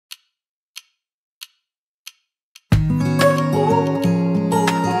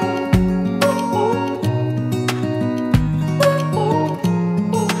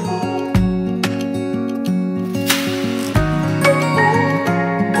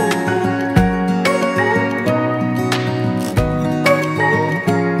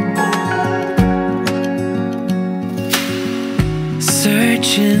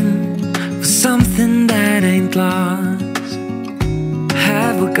 Searching for something that ain't lost.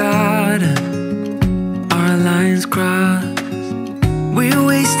 Have we got it? Our lines crossed. We're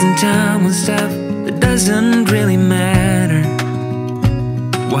wasting time on stuff that doesn't really matter,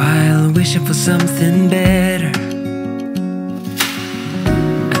 while wishing for something better.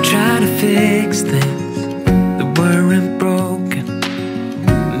 I try to fix things that weren't broken,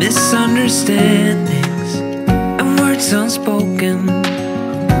 misunderstandings and words unspoken.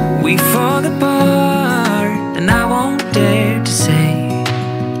 We fall apart, and I won't dare to say,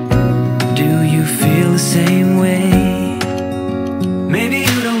 do you feel the same way? Maybe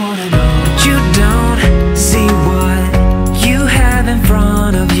you don't wanna know, but you don't see what you have in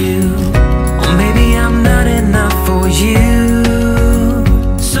front of you. Or maybe I'm not enough for you.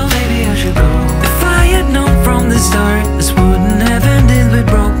 So maybe I should go. If I had known from the start, this wouldn't have ended with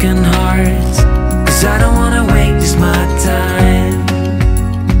broken hearts. 'Cause I don't wanna waste my time.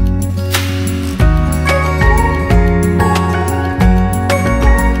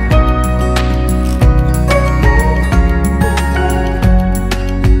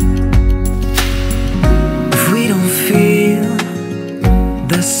 If we don't feel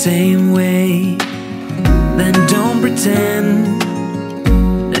the same way, then don't pretend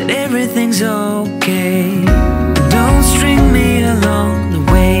that everything's okay. Don't string me along the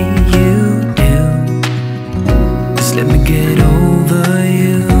way you do. Just let me get over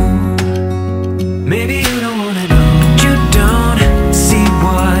you. Maybe you don't wanna know, but you don't see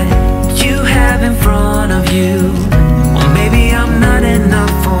what you have in front of you. Or maybe I'm not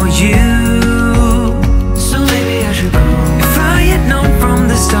enough for you. So maybe I should go. If I had known from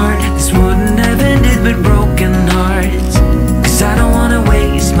the start, this wouldn't have ended with broken hearts. 'Cause I don't wanna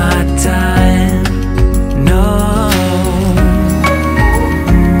waste my time.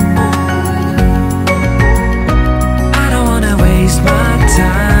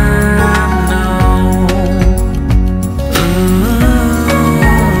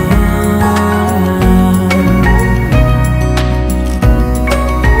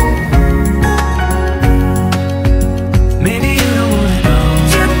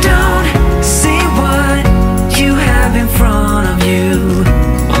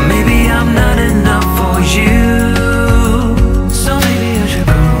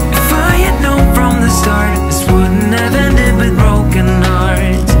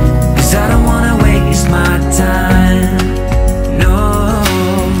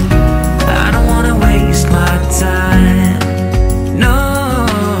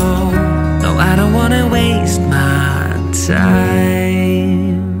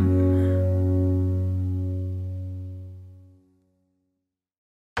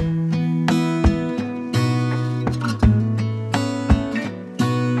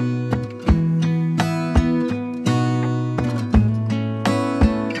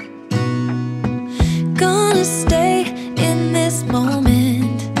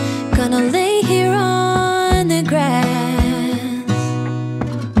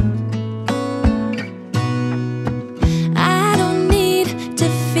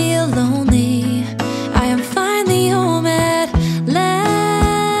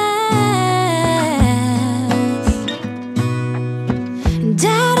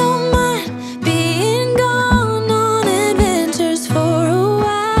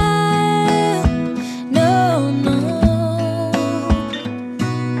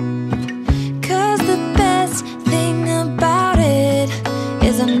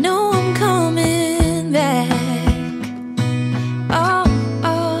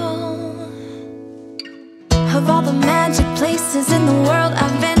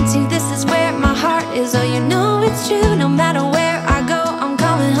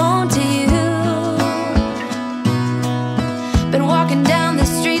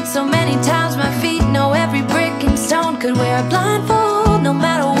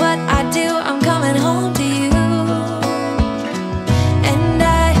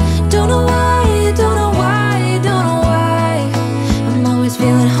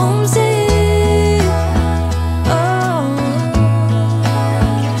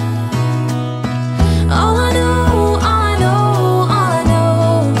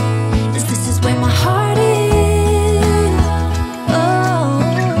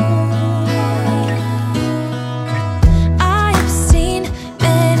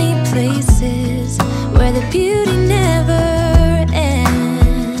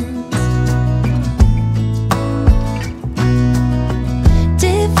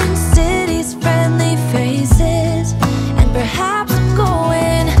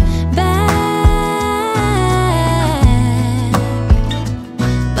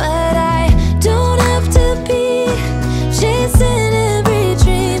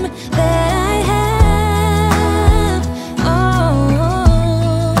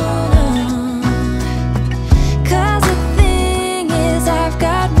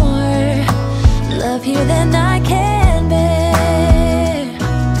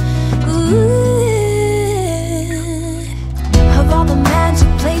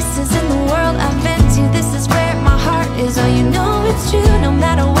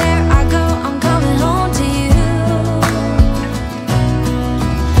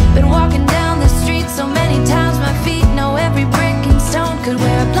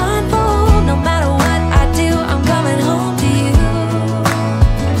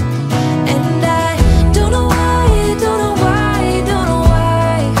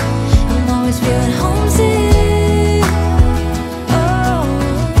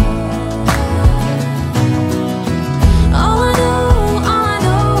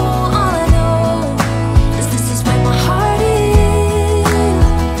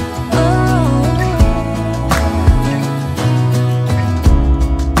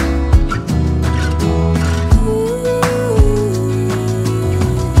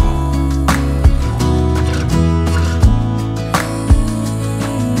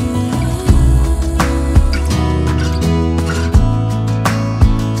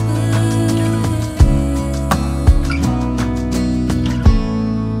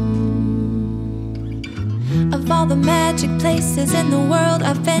 places in the world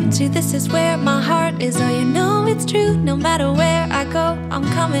I've been to. This is where my heart is. Oh, you know it's true. No matter where I go, I'm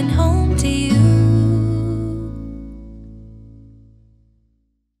coming home to you.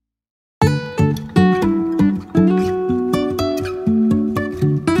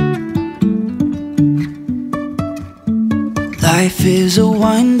 Life is a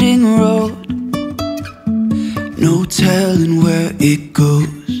winding road, no telling where it goes.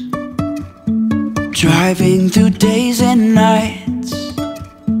 Driving through days and nights,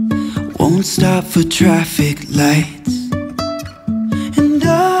 won't stop for traffic lights. And I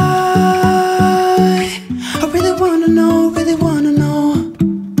really wanna know,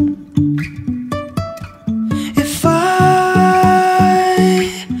 if I'll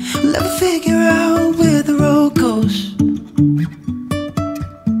ever figure out where the road goes.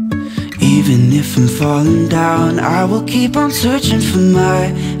 Even if I'm falling down, I will keep on searching for my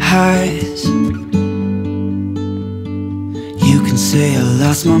highs. You can say I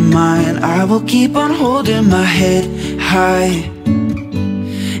lost my mind, I will keep on holding my head high.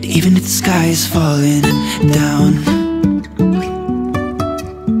 Even if the sky is falling down.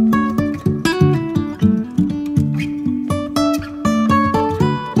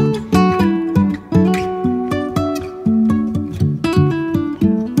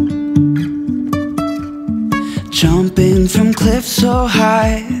 Jumping from cliffs so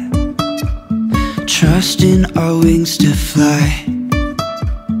high, trusting our wings to fly.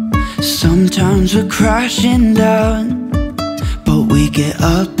 Sometimes we're crashing down, but we get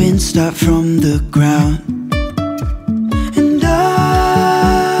up and start from the ground. And I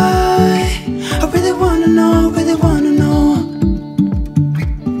really wanna know,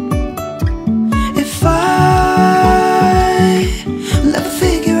 if I'll ever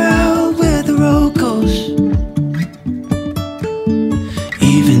figure out where the road goes.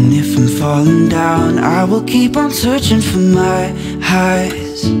 Even if I'm falling down, I will keep on searching for my highs.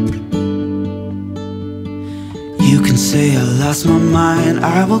 You can say I lost my mind,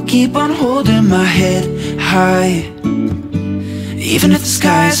 I will keep on holding my head high. Even if the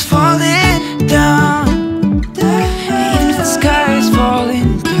sky is falling down, even if the sky is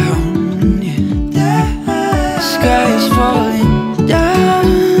falling down, yeah. The sky is falling down.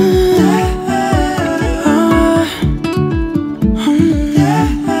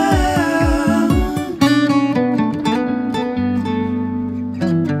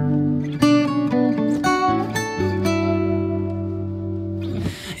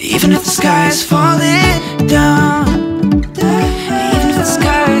 Even if the sky is falling down, even if the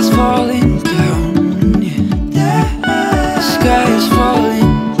sky is falling down, yeah. The sky is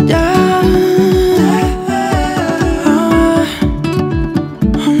falling down.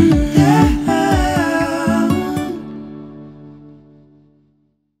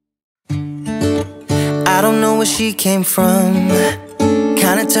 I don't know where she came from,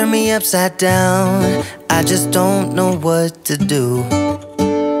 kinda turned me upside down. I just don't know what to do.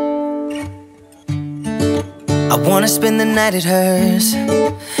 I wanna spend the night at hers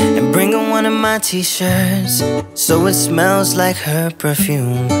and bring her one of my t-shirts, so it smells like her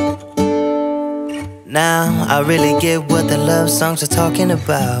perfume. Now I really get what the love songs are talking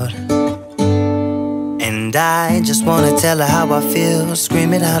about, and I just wanna tell her how I feel,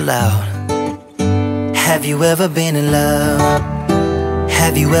 scream it out loud. Have you ever been in love?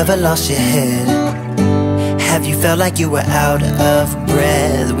 Have you ever lost your head? Have you felt like you were out of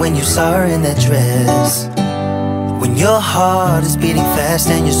breath when you saw her in that dress? When your heart is beating fast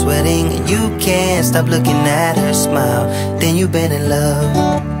and you're sweating and you can't stop looking at her smile, then you've been in love.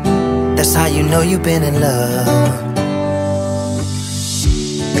 That's how you know you've been in love.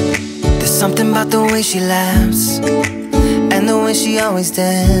 There's something about the way she laughs and the way she always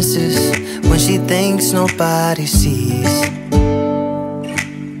dances when she thinks nobody sees.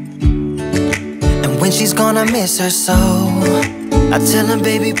 And when she's gone, I miss her so. I tell her,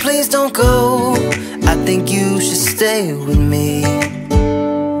 baby, please don't go. I think you should stay with me.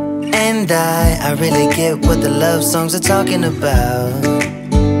 And I really get what the love songs are talking about.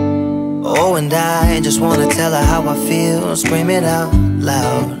 Oh, and I just wanna tell her how I feel, scream it out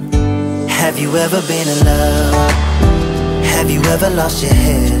loud. Have you ever been in love? Have you ever lost your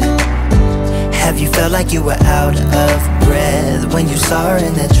head? Have you felt like you were out of breath when you saw her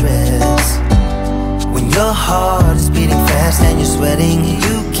in that dress? When your heart is beating fast and you're sweating and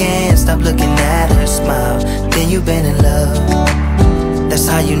you can't stop looking at her smile, then you've been in love. That's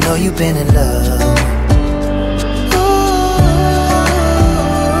how you know you've been in love.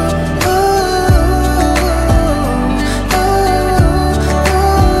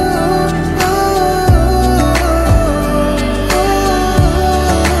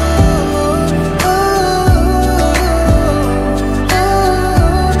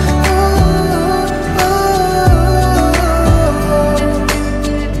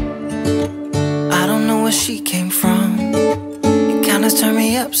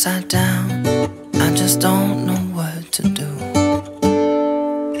 upside down. I just don't know what to do.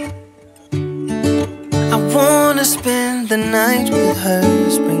 I wanna spend the night with her,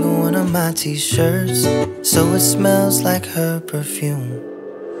 sprinkle one of my t-shirts so it smells like her perfume.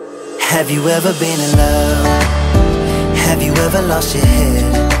 Have you ever been in love? Have you ever lost your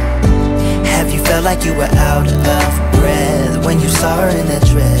head? Have you felt like you were out of breath when you saw her in that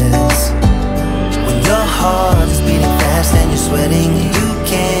dress? When your heart is beating fast and you're sweating and you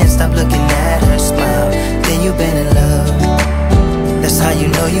can't stop looking at her smile, then you've been in love. That's how you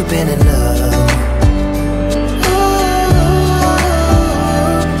know you've been in love.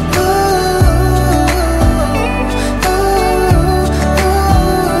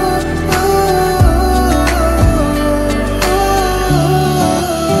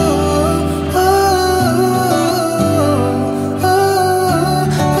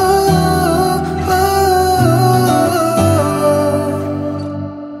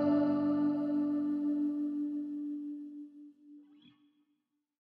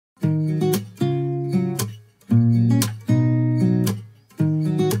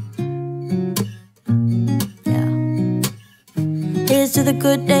 Here's to the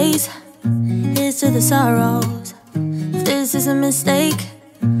good days, here's to the sorrows. If this is a mistake,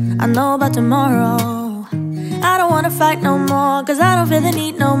 I know about tomorrow. I don't wanna fight no more, cause I don't feel the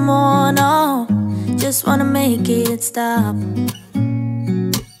need no more, no. Just wanna make it stop.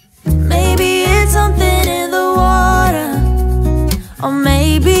 Maybe it's something in the water, or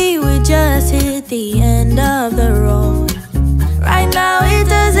maybe we just hit the end of the road. Right now it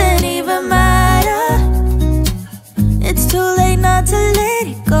doesn't even matter. It's too late not to let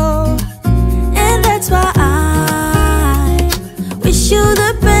it go. And that's why I wish you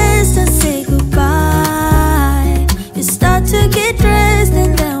the best and say goodbye. You start to get dressed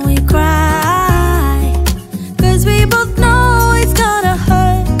and then we cry, cause we both know it's gonna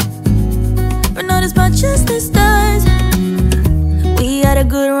hurt, but not as much as this does. We had a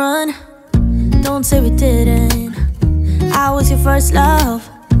good run, don't say we didn't. I was your first love,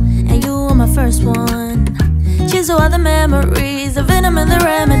 and you were my first one. Cheers to all the memories, the venom and the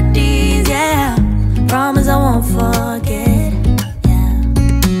remedies, yeah. Promise I won't forget, yeah.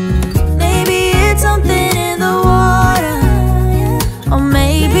 Maybe it's something in the water, or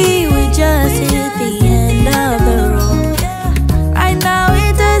maybe we just hit the end of the road. Right now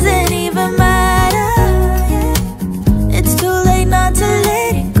it doesn't even matter. It's too late not to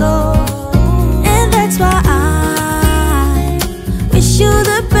let it go. And that's why I wish you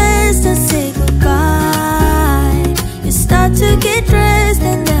the best and say goodbye. Start to get dressed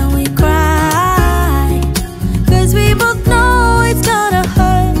and then we cry, cause we both know it's gonna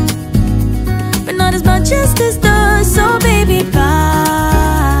hurt, but not as much as this does. So baby,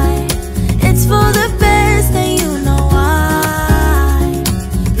 bye. It's for the best and you know why.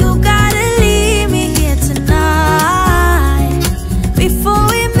 You gotta leave me here tonight before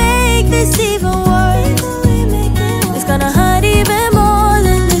we make this even worse. It's gonna hurt even more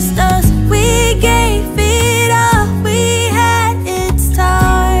than this does. We gave it up,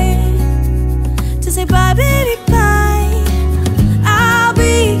 say bye, baby, bye. I'll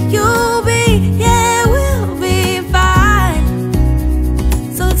be, you'll be, yeah, we'll be fine.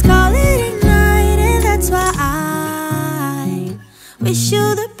 So let's call it a night, and that's why I wish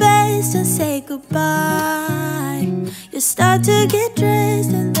you the best and say goodbye. You start to get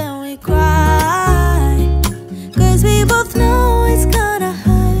dressed and then we cry, cause we both know it's gonna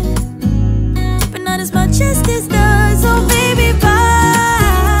hurt, but not as much as this does. So baby, bye.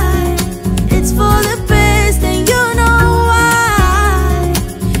 It's for the best and you know why.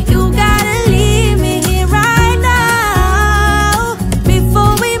 You gotta leave me here right now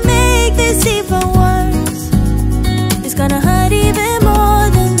before we make this even worse. It's gonna hurt even more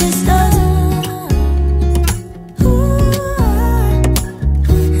than this does.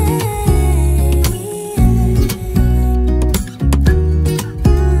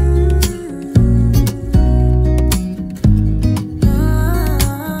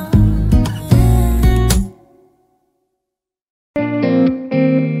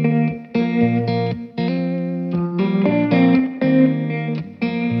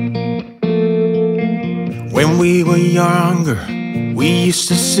 When we were younger, we used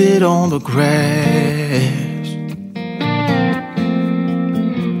to sit on the grass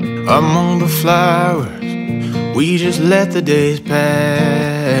among the flowers. We just let the days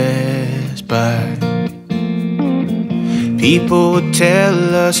pass by. People would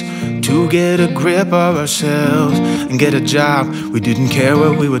tell us to get a grip of ourselves and get a job. We didn't care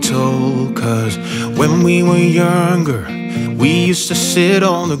what we were told, cause when we were younger, we used to sit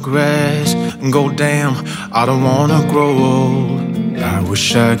on the grass and go, damn, I don't wanna grow old. I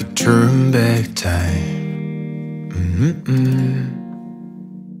wish I could turn back time.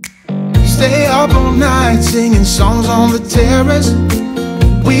 Stay up all night singing songs on the terrace.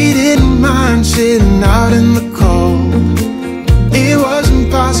 We didn't mind sitting out in the cold. It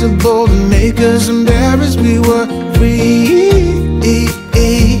wasn't possible to make us embarrassed. We were free.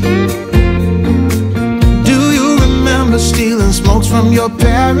 Do you remember stealing smokes from your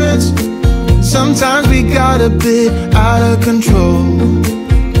parents? Sometimes we got a bit out of control.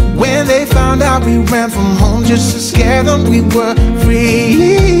 When they found out we ran from home just to scare them, we were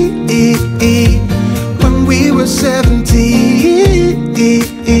free. When we were 17.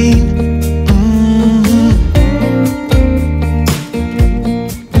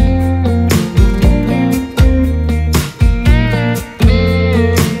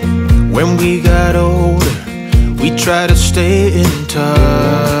 When we got older, we tried to stay in touch,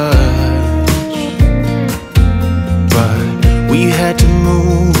 but we had to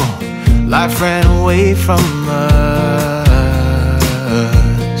move on. Life ran away from us.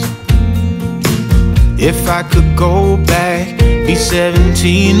 If I could go back, be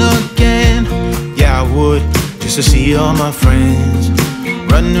 17 again, yeah I would, just to see all my friends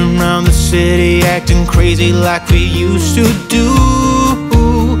running around the city, acting crazy like we used to do.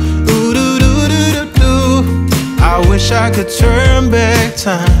 I wish I could turn back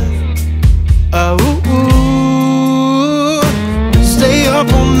time. Stay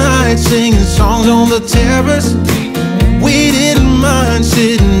up all night singing songs on the terrace. We didn't mind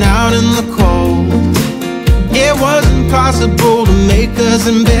sitting out in the cold. It wasn't possible to make us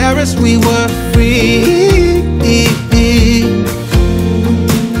embarrassed. We were free.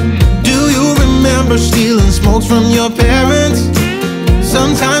 Do you remember stealing smokes from your parents?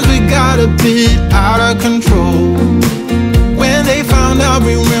 Sometimes we got a bit out of control. When they found out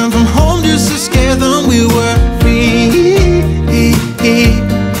we ran from home just to scare them, we were free.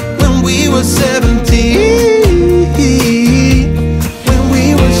 When we were 17. When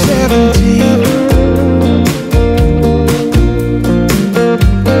we were 17.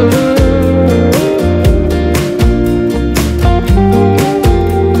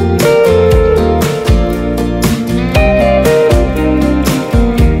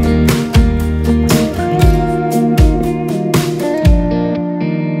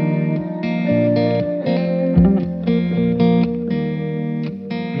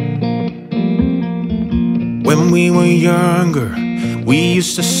 When we were younger, we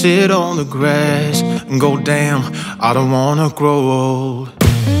used to sit on the grass and go, damn, I don't wanna grow old.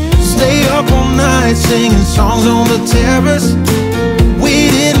 Stay up all night singing songs on the terrace. We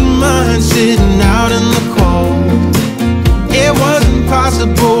didn't mind sitting out in the cold. It wasn't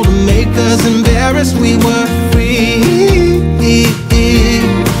possible to make us embarrassed. We were free.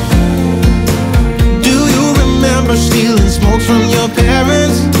 Do you remember stealing smokes from your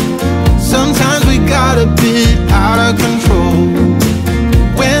parents? Sometimes we got a bit out of control.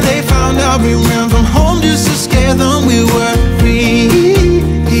 When they found out we ran from home just to scare them, we were free.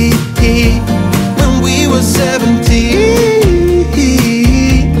 When we were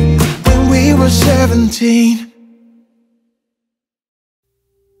 17. When we were 17.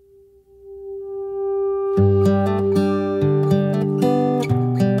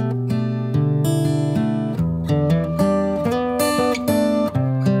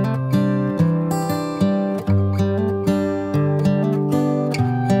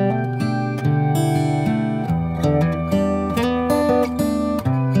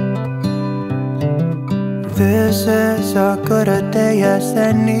 This is as good a day as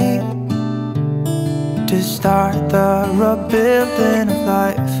any to start the rebuilding of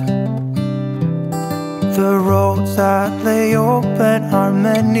life. The roads that lay open are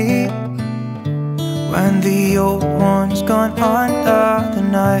many when the old one's gone under the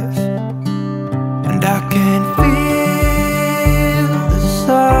knife. And I can feel the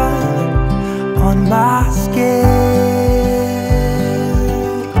sun on my skin,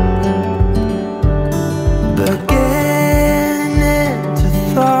 beginning to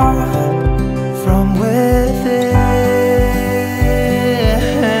thaw from within.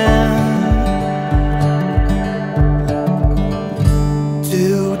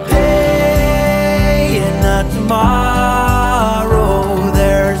 Today and not tomorrow,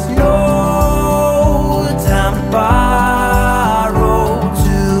 there's no time to borrow.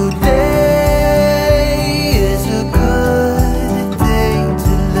 Today is a good day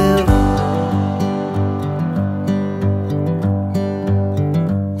to live.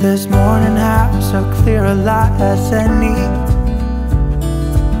 This morning has a clearer light as any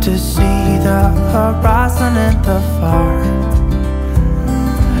to see the horizon in the far.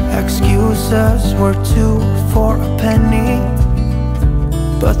 Excuses were 2 for a penny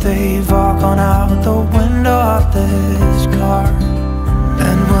but they've all gone out the window of this car.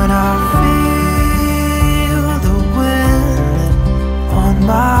 And when I feel the wind on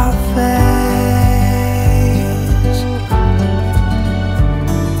my face,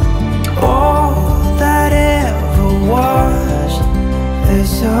 all that ever was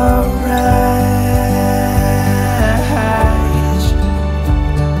is a race.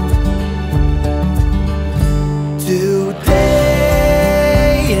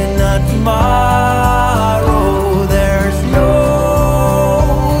 Today and not tomorrow, there's no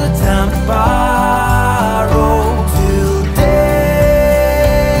time to borrow. Today,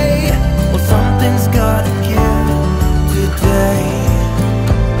 well, something's gotta give. Today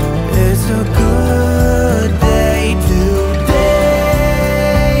is a good day.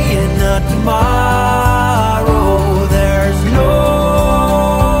 Today and not tomorrow, there's no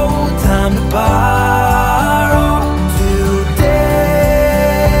time to borrow. Today,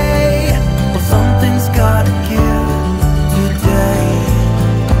 well, something's gotta give. Today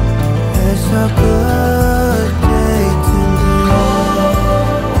is a good day to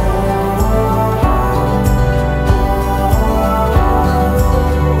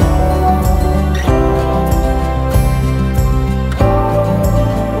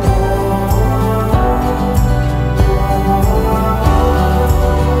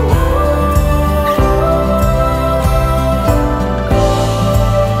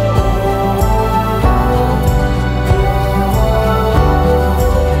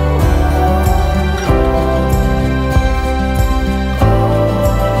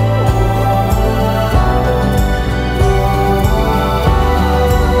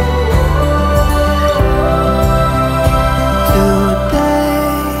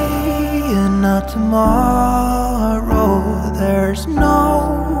tomorrow, there's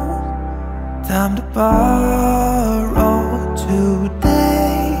no time to borrow.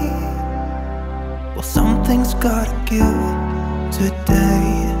 Today, well, something's gotta give.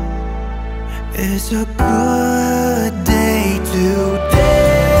 Today is a good day. Today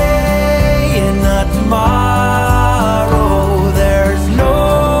and not tomorrow, there's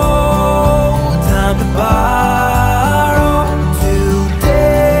no time to borrow.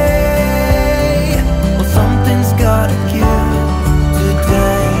 Today, well, something's gotta give.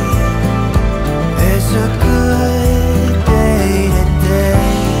 Today is a good day. Today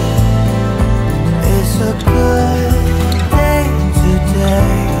is a good day.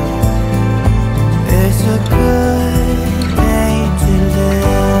 Today is a good day to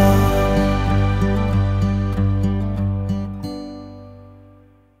live.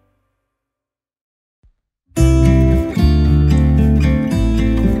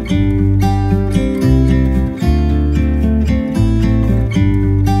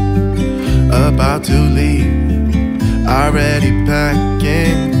 About to leave, already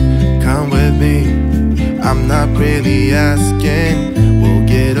packing. Come with me, I'm not really asking. We'll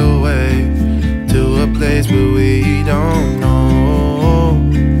get away to a place where we don't know.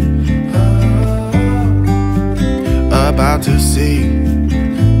 About to see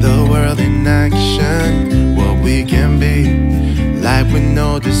the world in action, what we can be, life with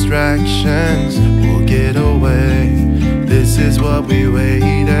no distractions. We'll get away, this is what we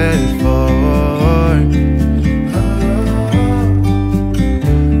waited for.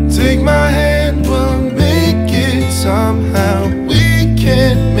 Take my hand, we'll make it somehow. We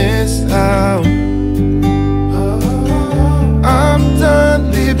can't miss out. I'm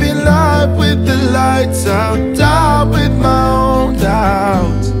done living life with the lights out, die with my own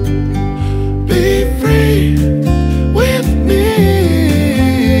doubts. Be free with me.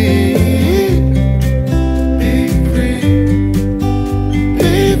 Be free.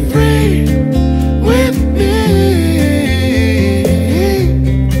 Be free with me.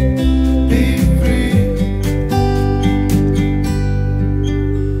 Be free.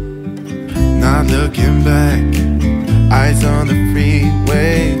 Not looking back, eyes on the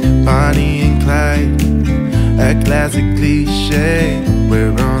freeway, Bonnie and Clyde, a classic cliche.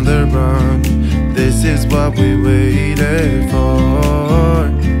 We're on the run, this is what we waited for.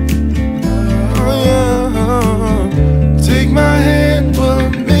 Oh, yeah. Take my hand, we'll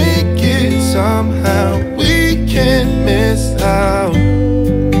make it somehow. We can't miss out.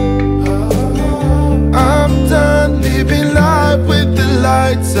 I'm done living life with the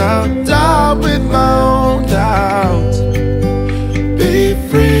lights out, die with my own doubts. Be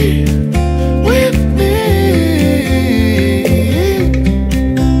free with me.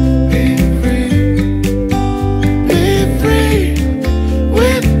 Be free.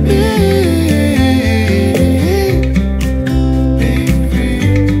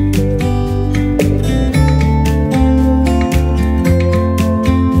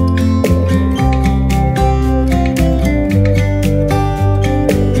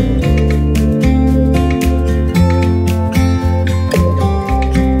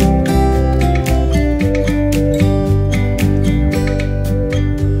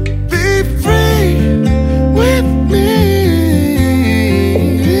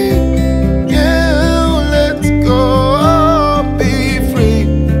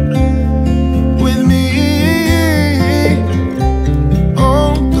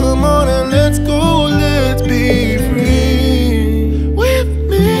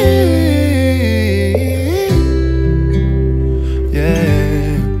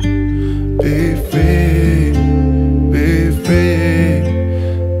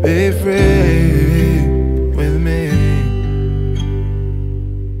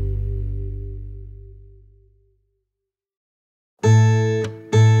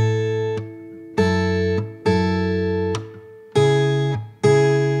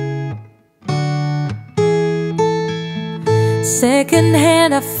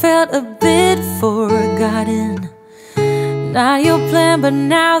 Secondhand, I felt a bit forgotten. Not your plan, but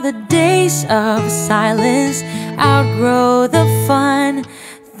now the days of silence outgrow the fun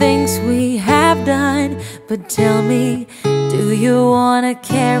things we have done. But tell me, do you wanna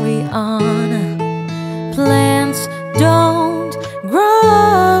carry on? Plants don't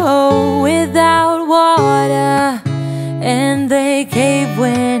grow without water, and they cave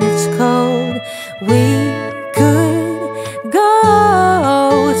when it's cold. We could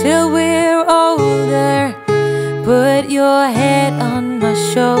go till we're older. Put your head on my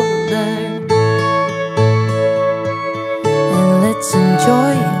shoulder and let's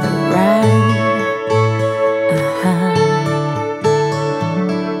enjoy the ride.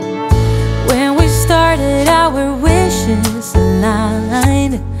 When we started, our wishes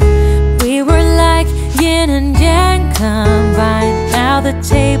aligned. We were like yin and yang combined. Now the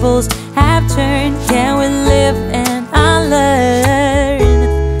tables have turned. Can we live and unlearn?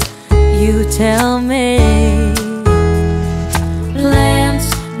 You tell me. Plants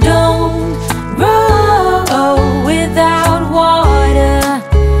don't grow without water,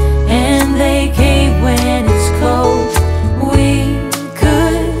 and they cave when it's cold. We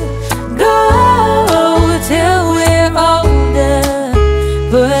could go till we're older.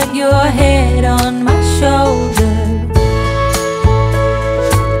 Put your head on my shoulder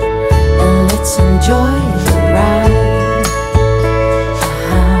and let's enjoy the ride.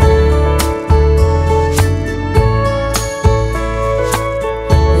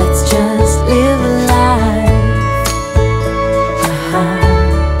 Just live a life.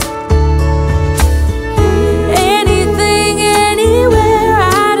 Anything, anywhere,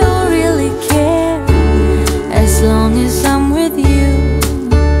 I don't really care, as long as I'm with you.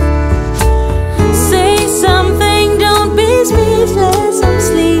 Say something, don't be speechless. I'm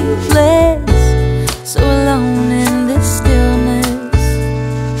sleepless, so alone in this stillness.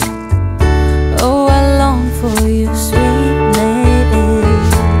 Oh, I long for you, sweetness.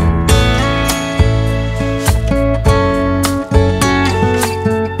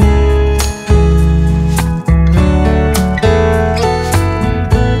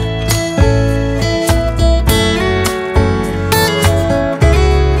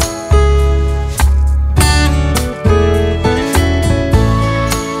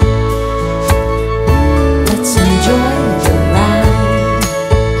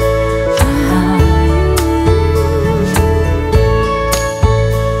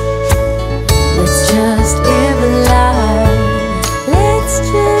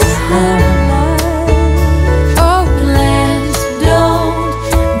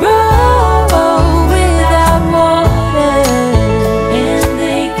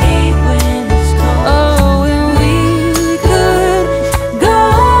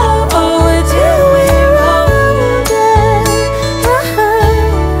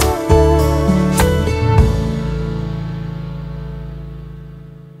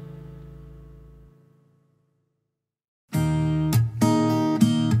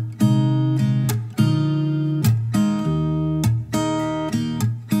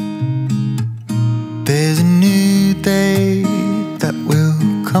 There's a new day that will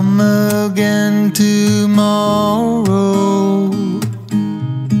come again tomorrow.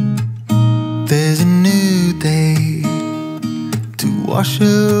 There's a new day to wash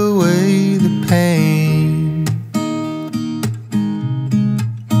away the pain.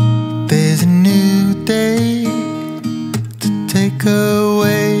 There's a new day to take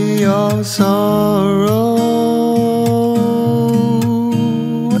away your sorrow.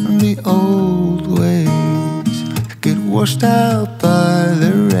 And the old ways get washed out by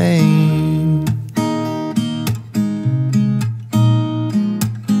the rain.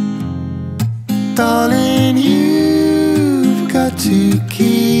 Darling, you've got to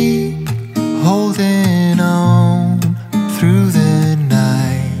keep holding on through the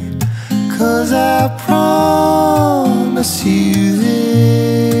night, 'cause I promise you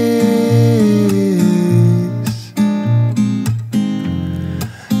this: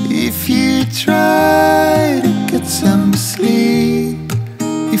 if you try to get some sleep,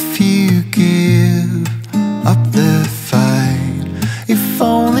 if you give up the fight, if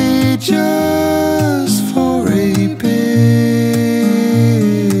only just for a bit,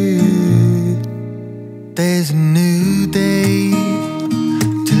 there's a new day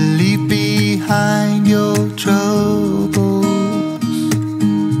to leave behind your troubles.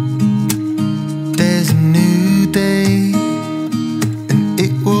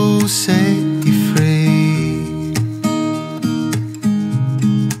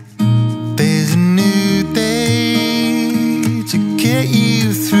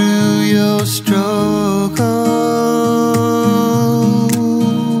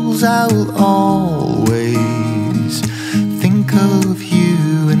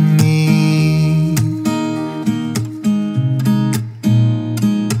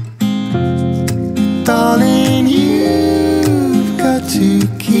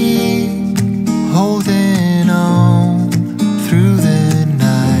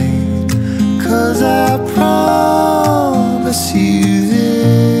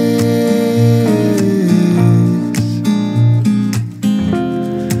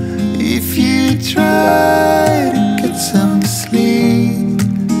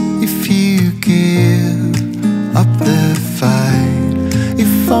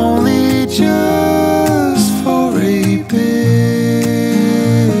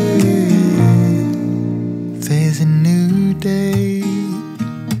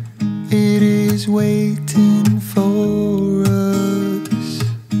 is waiting for us.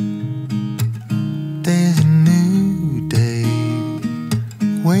 There's a new day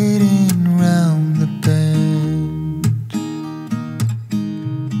waiting round the bend.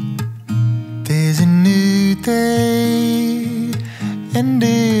 There's a new day, and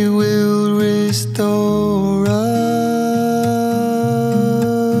it will restore us.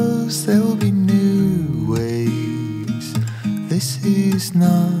 There will be new ways. This is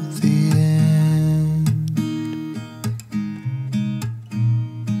not the end.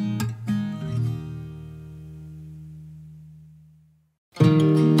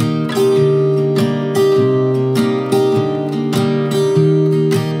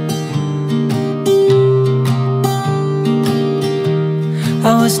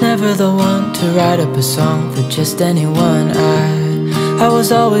 I was never the one to write up a song for just anyone. I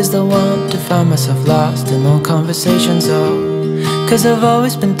was always the one to find myself lost in long conversations. Oh, 'cause I've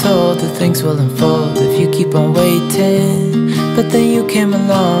always been told that things will unfold if you keep on waiting. But then you came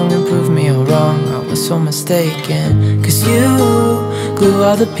along and proved me all wrong. I was so mistaken, 'cause you glue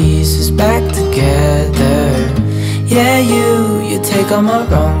all the pieces back together. Yeah, you take all my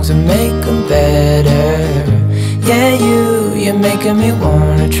wrongs and make them better. Yeah, you're making me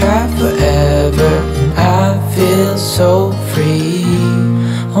wanna try forever. And I feel so free,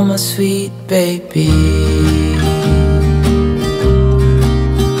 oh my sweet baby.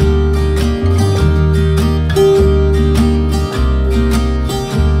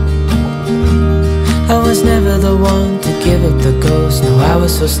 I was never the one to give up the ghost. No, I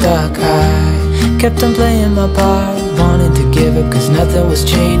was so stuck. I kept on playing my part, wanted to give up 'cause nothing was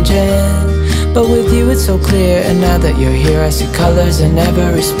changing. But with you it's so clear, and now that you're here I see colors in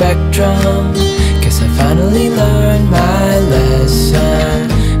every spectrum. Guess I finally learned my lesson,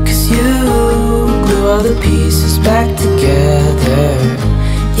 'cause you glue all the pieces back together.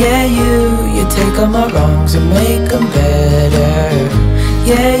 Yeah, you take all my wrongs and make them better.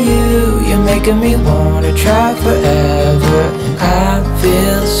 Yeah, you're making me wanna try forever. And I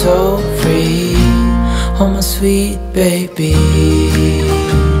feel so free, oh my sweet baby.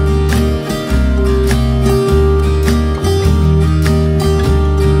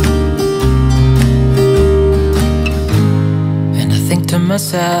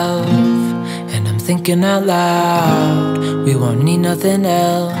 Myself, and I'm thinking out loud, we won't need nothing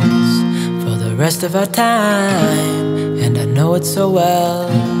else for the rest of our time. And I know it so well,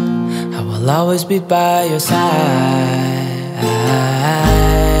 I will always be by your side.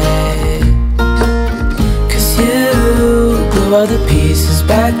 'Cause you glue all the pieces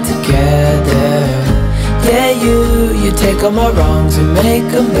back together. Yeah, you take all my wrongs and make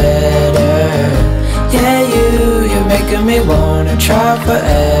them better. Yeah, you're making me wanna try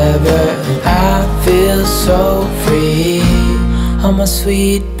forever. And I feel so free, oh my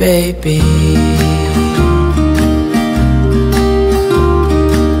sweet baby.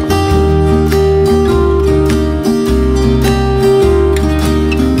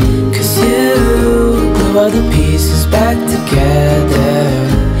 All the pieces back together.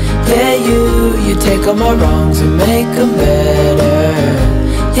 Yeah, you take all my wrongs and make them better.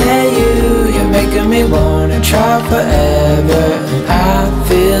 Yeah, you're making me wanna try forever. And I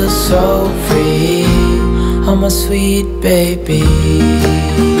feel so free, oh my sweet baby.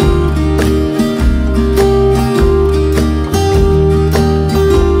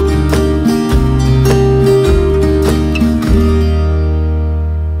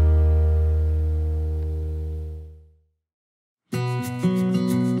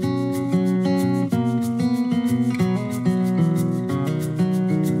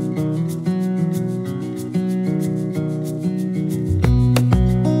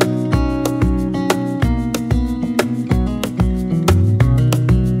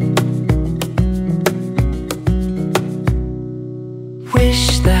 Wish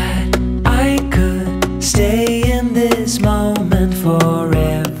that I could stay in this moment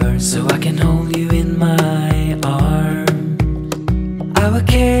forever, so I can hold you in my arms. I will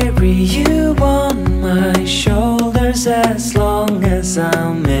carry you on my shoulders as long as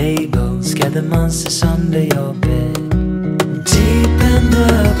I'm able. Scare the monsters under your bed, deep in the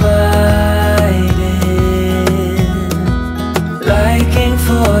abiding. Liking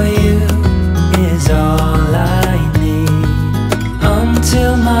for you is all I need.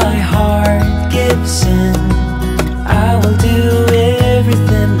 Until my heart gives in, I will do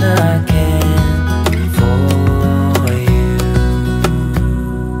everything I can for you.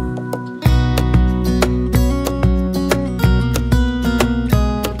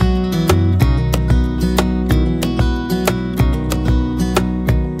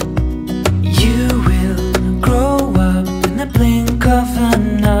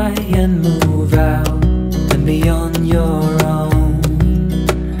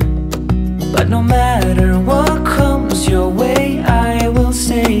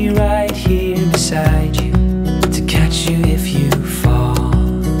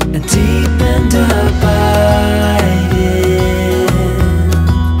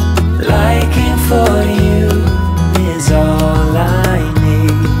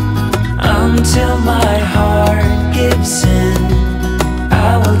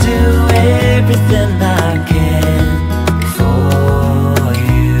 everything I can for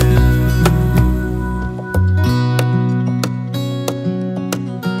you.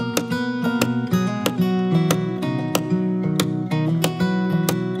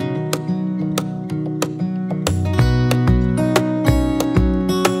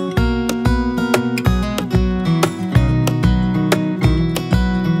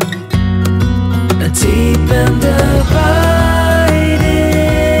 Deep and abiding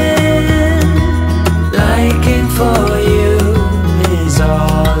liking for you is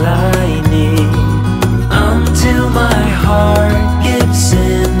all I need. Until my heart gives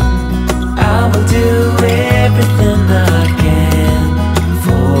in, I will do everything I can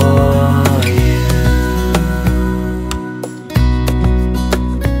for you.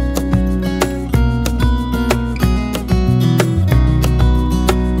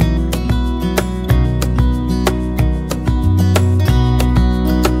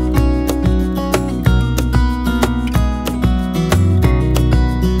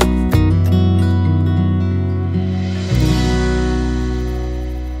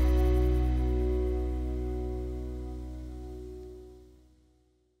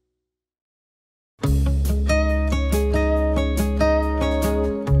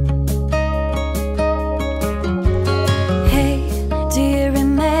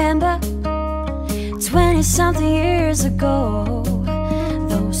 Something years ago,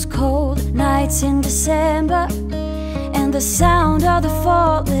 those cold nights in December, and the sound of the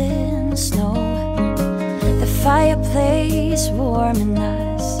falling snow, the fireplace warming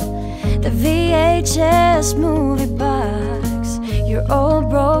us, the VHS movie box, your old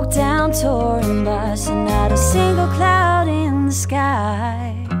broke down touring bus, and not a single cloud in the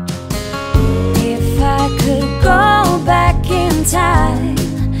sky. If I could go back in time,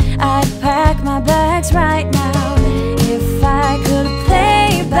 I'd pack my bags right now. If I could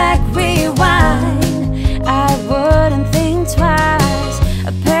play back, rewind, I wouldn't think twice.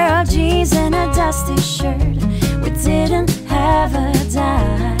 A pair of jeans and a dusty shirt, we didn't have a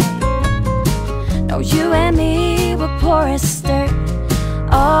dime. No, you and me were poor as dirt,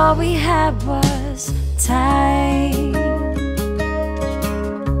 all we had was time.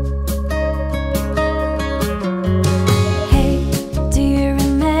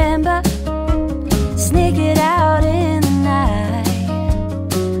 Sneak it out in the night,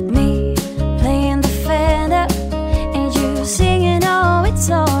 me playing the Fender and you singing, oh, it's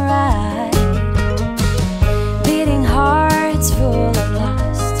alright. Beating hearts full of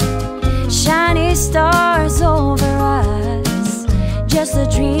lust, shiny stars over us, just a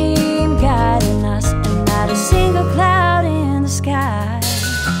dream guiding us, and not a single cloud in the sky.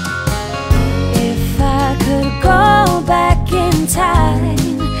 If I could go back in time,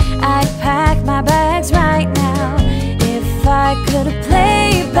 I'd pack my bags right now. If I could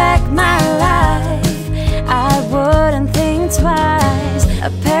play back my life, I wouldn't think twice.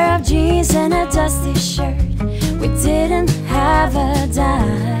 A pair of jeans and a dusty shirt, we didn't have a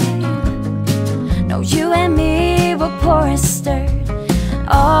dime. No, you and me were poor as dirt,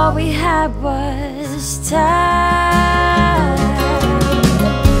 all we had was time.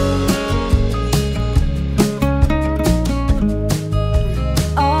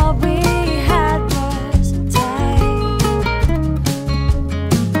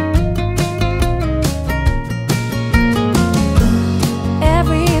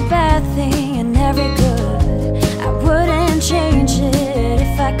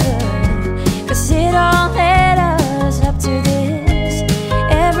 It all led us up to this,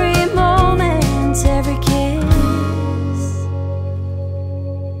 every moment, every kiss.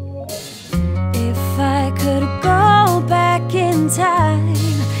 If I could go back in time,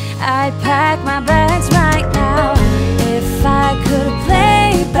 I'd pack my bags right now. If I could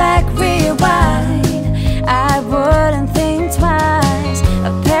play back, rewind, I wouldn't think twice.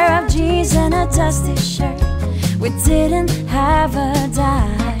 A pair of jeans and a dusty shirt, we didn't have a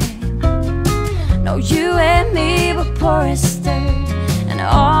dime. No, you and me were poor as dirt, and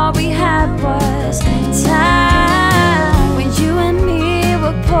all we had was time. When you and me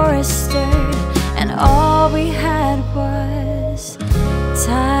were poor as dirt, and all we had was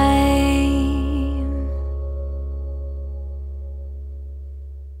time.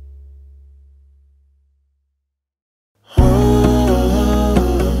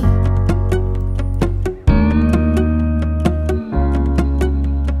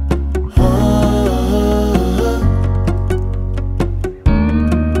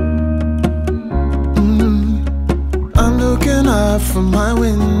 From my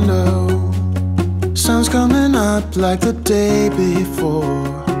window, sun's coming up like the day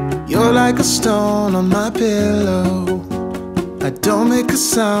before. You're like a stone on my pillow. I Don't make a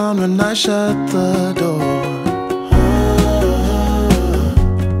sound when I shut the door.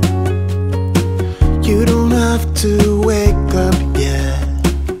 You don't have to wake up yet.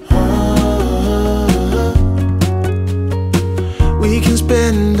 We can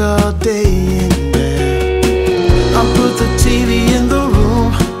spend all day in bed. I'll put the TV in the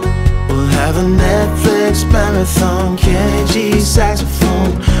room. We'll have a Netflix marathon, Kenny G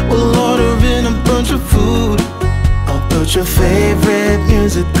saxophone. We'll order in a bunch of food. I'll put your favorite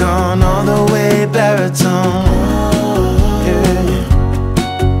music on, all the way baritone. Yeah.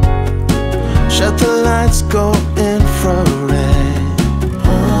 Shut the lights, go infrared.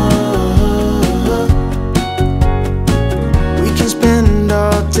 We can spend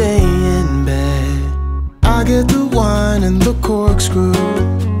all day in bed. I get the wine and the corkscrew.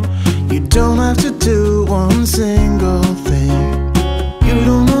 You don't have to do one single thing. You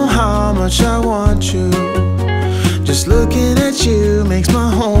don't know how much I want you. Just looking at you makes my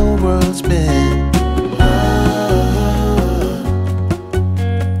whole world spin.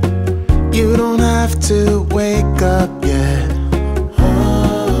 You don't have to wake up yet.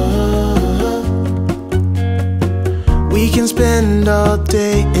 We can spend all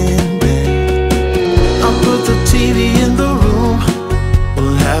day in bed. I'll put the TV in the room.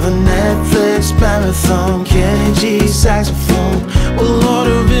 We'll have a Netflix marathon, Kenny G saxophone. We'll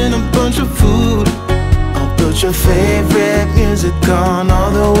order in a bunch of food. I'll put your favorite music on,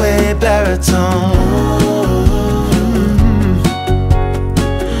 all the way baritone.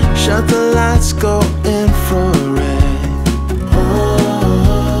 Shut the lights, go infrared.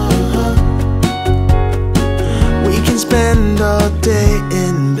 We can spend all day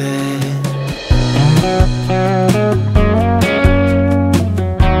in bed.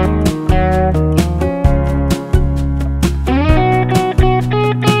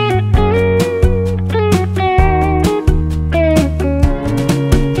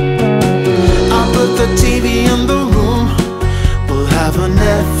 I'll put the TV in the room. We'll have a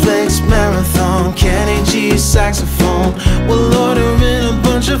Netflix marathon, Kenny G saxophone. We'll order in a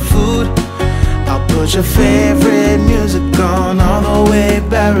bunch of food. I'll put your favorite music on, all the way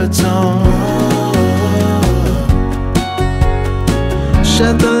baritone.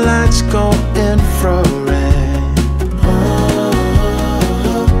 Shut the lights, go infrared.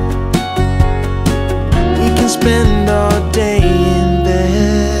 We can spend all day in bed.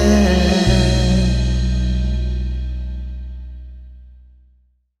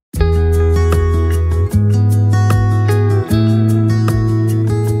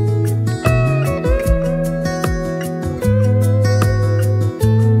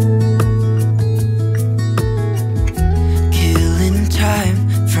 Killing time,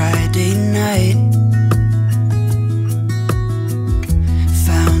 Friday night.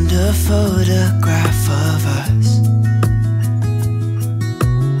 Found a photograph of us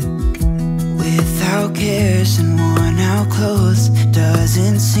without cares and worn out clothes.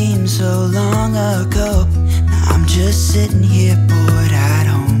 Doesn't seem so long ago. Now I'm just sitting here bored at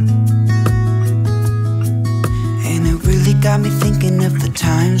home, and it really got me thinking of the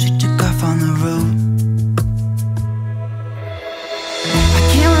times we took off on the road. I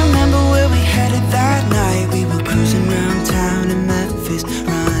can't remember where we headed that night. We were cruising around town in Memphis,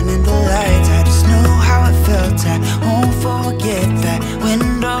 running the lights. I just know how it felt. I won't forget that.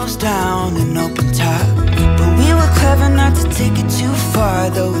 Windows down and open top. But we were clever not to take it too far,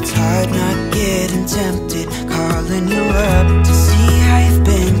 though it's hard not getting tempted. Calling you up to see how you've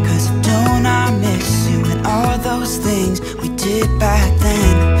been, 'cause don't I miss you and all those things we did back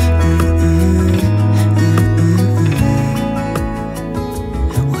then.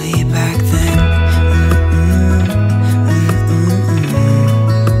 Way back then.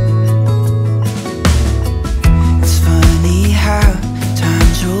 It's funny how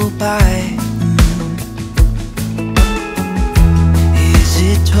times roll by. Is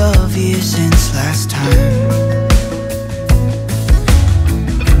it 12 years since last time?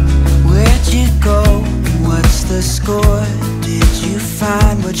 Where'd you go? What's the score? Did you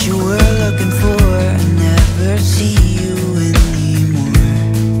find what you were looking for? I never see you anymore.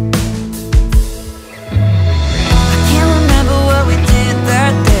 I can't remember what we did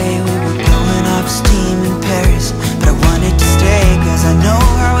that day. We were blowing off steam in Paris, but I wanted to stay, 'cause I know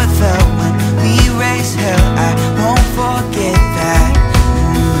how it felt when we raised hell. I won't forget that.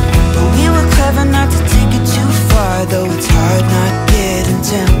 But we were clever not to take it too far, though it's hard not getting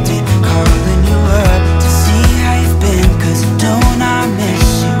tempted. Calling you up to see how you've been, 'cause don't I miss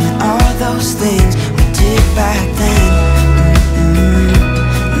you and all those things we did back then.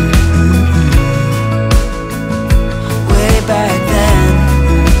 Way back then.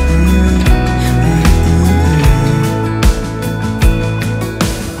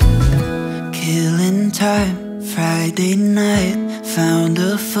 time, Friday night, found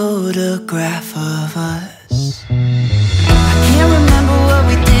a photograph of us. I can't remember what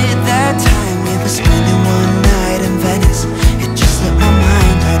we did that time. We were spending one night in Venice. It just slipped my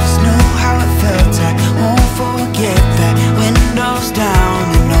mind, I just knew how it felt. I won't forget that. Windows down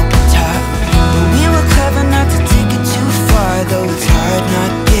and open top. But we were clever not to take it too far, though it's hard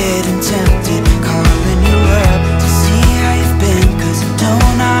not getting tempted. Calling you up to see how you've been, 'cause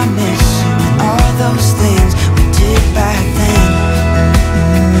don't I miss you and all those things we did back then.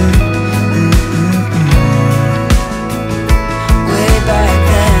 Way back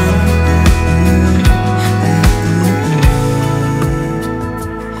then.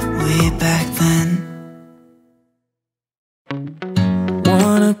 Way back then.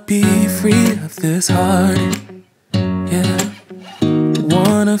 Wanna be free of this heart, yeah.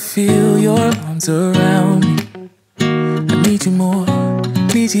 Wanna feel your arms around me. I need you more,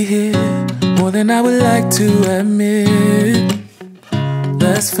 need you here, more than I would like to admit.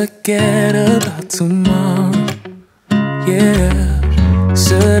 Let's forget about tomorrow, yeah.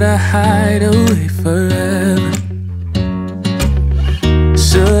 Should I hide away forever?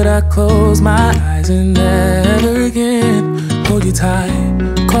 Should I close my eyes and never again hold you tight,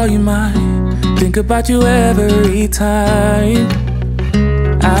 call you mine, think about you every time?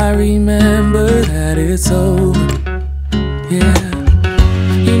 I remember that it's over, yeah.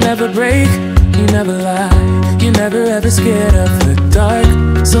 You never break, you never lie, you're never ever scared of the dark.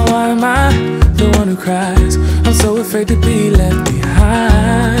 So why am I the one who cries? I'm so afraid to be left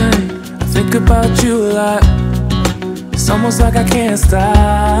behind. I think about you a lot, it's almost like I can't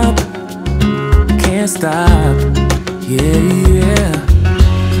stop, can't stop, yeah, yeah.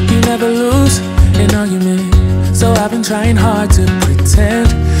 You never lose an argument, so I've been trying hard to pretend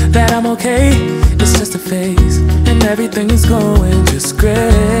that I'm okay, it's just a phase, and everything is going just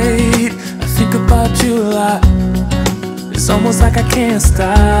great. I think about you a lot, it's almost like I can't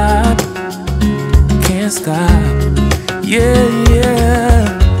stop, can't stop, yeah,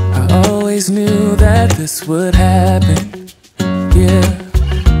 yeah. I always knew that this would happen, yeah.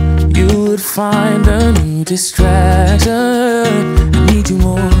 You would find a new distraction. I need you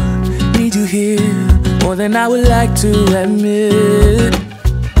more, need you here, more than I would like to admit.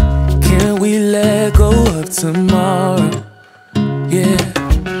 Can we let go of tomorrow, yeah.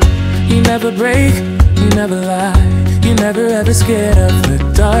 You never break, you never lie, you're never ever scared of the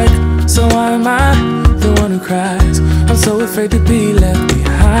dark. So why am I the one who cries? I'm so afraid to be left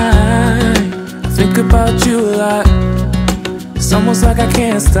behind. I think about you a lot, it's almost like I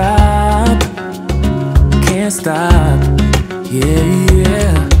can't stop, can't stop, yeah,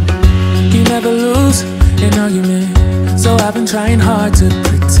 yeah. You never lose an argument, so I've been trying hard to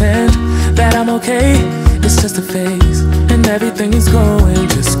pretend that I'm okay, it's just a phase, and everything is going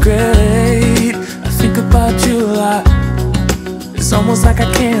just great. I think about you a lot, it's almost like I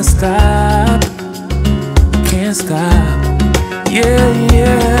can't stop, can't stop, yeah,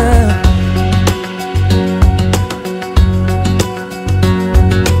 yeah.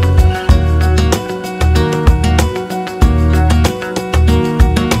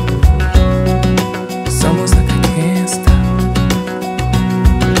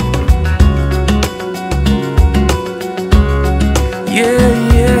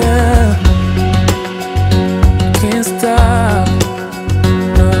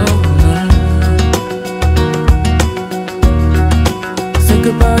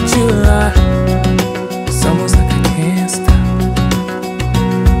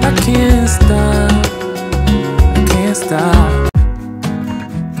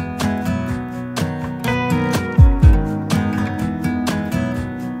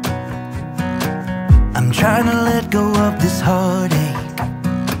 I'm trying to let go of this heartache.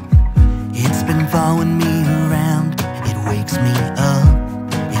 It's been following me around. It wakes me up,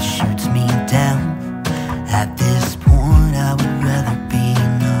 it shoots me down. At this point I would rather be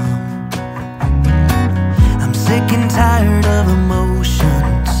numb. I'm sick and tired of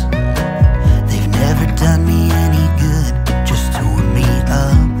emotions. They've never done me any good, just tore me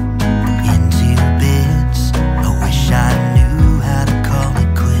up into bits. I wish I knew how to call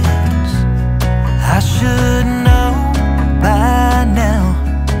it quits. I should know by now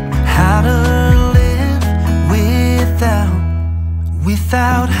how to live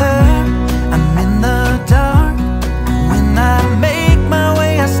without her. I'm in the dark. When I make my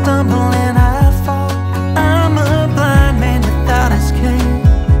way, I stumble and I fall. I'm a blind man without his cane.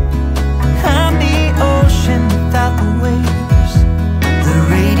 I'm the ocean without the waves. The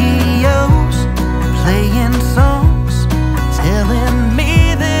radio's playing songs, telling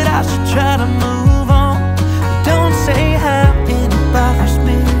me that I should try to move on. Don't say how it bothers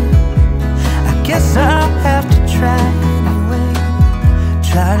me. I guess I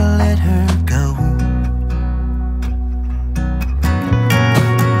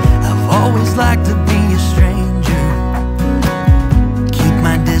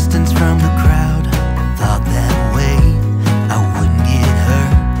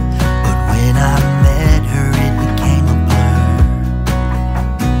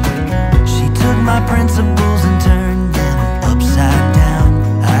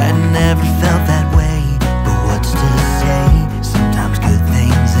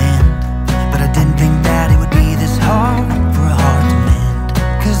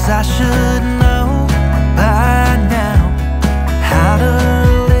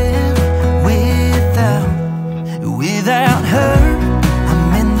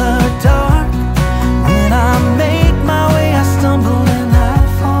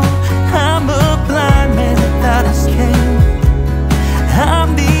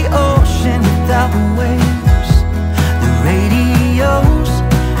without the waves. The radio's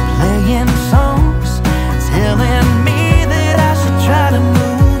playing songs, telling me that I should try to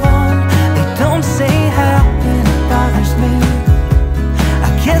move on. They don't say how, and it bothers me. I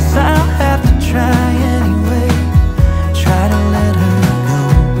guess I'll have to try anyway. Try to let her go.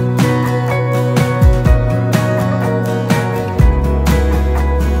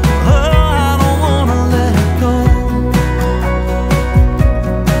 Oh, I don't wanna let her go.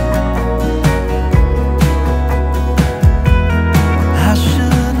 I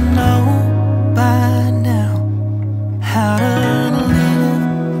should know by now how to live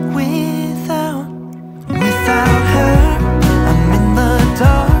without her. I'm in the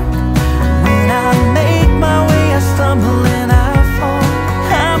dark. When I make my way, I stumble and I fall.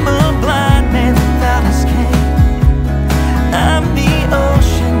 I'm a blind man without escape. I'm the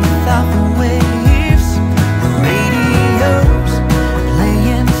ocean without the waves. The radio's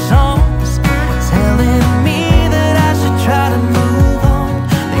playing songs, telling me that I should try to move on.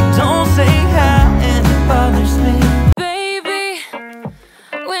 They don't say how, and it bothers me. Baby,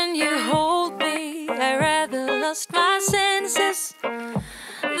 when you hold me, I'd rather lost my senses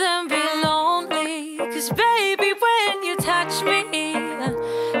than be lonely. 'Cause baby, when you touch me,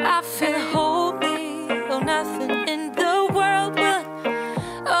 I feel holy. Oh, nothing in the world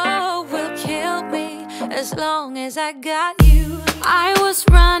will kill me as long as I got you. I was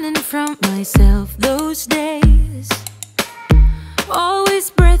running from myself those days, always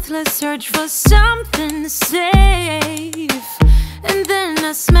breathless, search for something safe. And then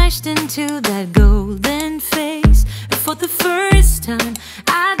I smashed into that golden face. And for the first time,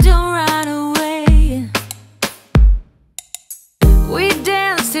 I don't run away. We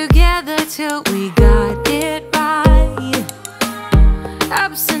danced together till we got it right.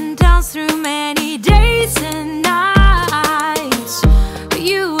 Ups and downs through many days and nights.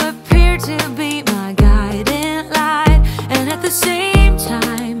 You appear to be my guiding light. And at the same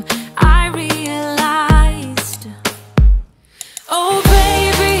time, I realized, oh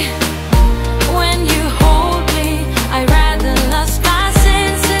baby, when you hold me, I'd rather lost my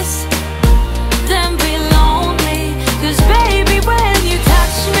senses than be lonely. 'Cause baby, when you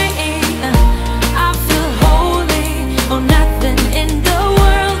touch me, I feel holy. Oh, nothing in the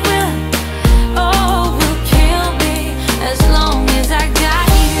world will kill me as long as I got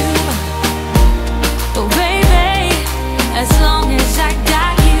you. Oh baby, as long as I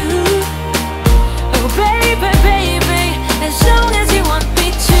got you. Oh baby, baby, as long as you want me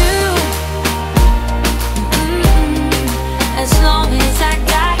to. As long as I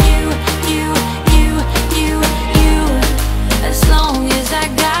got you, you. As long as I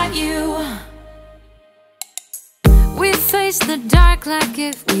got you. We faced the dark like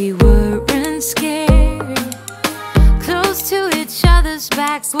if we weren't scared, close to each other's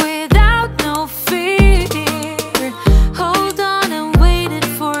backs without no fear. Hold on and waited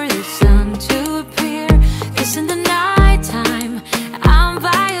for the sun to appear. 'Cause in the nighttime, I'm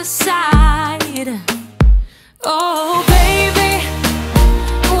by your side. Oh baby,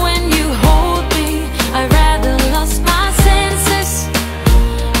 when you hold me, I'd rather lost my senses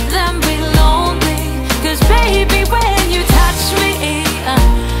than be lonely. 'Cause baby, when you touch me,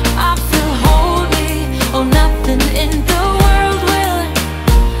 I feel holy. Oh, nothing in the world will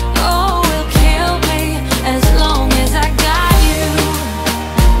kill me as long as I got you.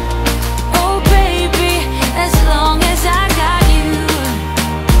 Oh baby, as long as I got you.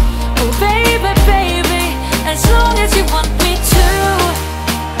 Oh baby, baby, as long as you want me to.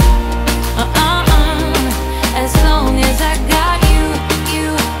 As long as I got you.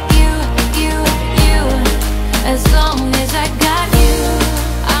 As long as I got you.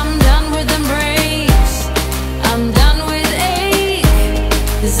 I'm done with embrace, I'm done with ache,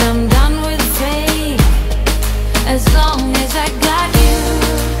 'cause I'm done with fake. As long as I got you.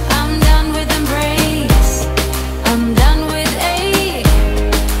 I'm done with embrace, I'm done with ache,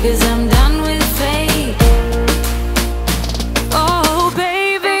 'cause I'm done with fake. Oh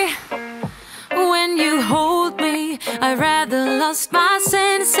baby, when you hold me, I'd rather lost my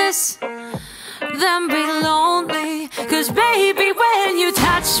senses than be lonely. 'Cause baby, when you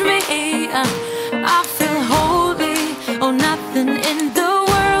touch me, I feel holy. Oh, nothing in the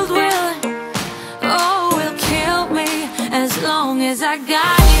world will kill me as long as I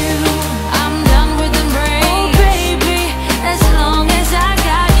got you. I'm done with embrace. Oh baby, as long as I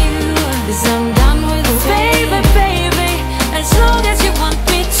got you. 'Cause I'm done with baby, baby, as long as you want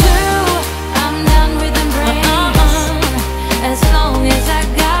me to. I'm done with embrace. As long as I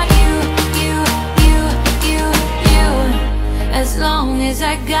got you. As long as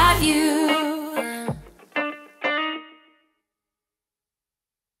I got you.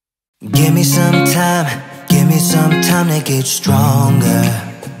 Give me some time, give me some time to get stronger.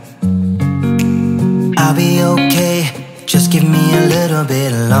 I'll be okay, just give me a little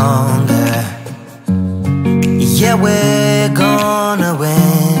bit longer. Yeah, we're gonna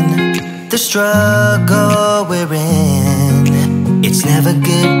win the struggle we're in. It's never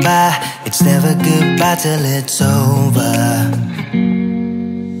goodbye, it's never goodbye till it's over.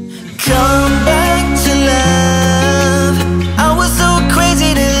 Come back to love. I was so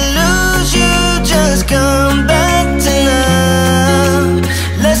crazy to lose you. Just come back to love.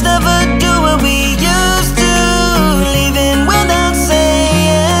 Let's never do what we used to. Leaving without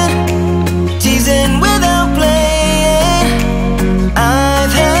saying, teasing without playing.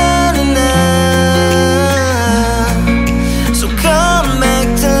 I've had enough. So come back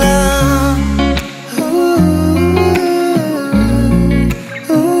to love.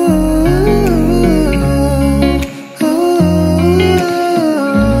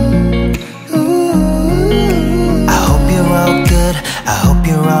 I hope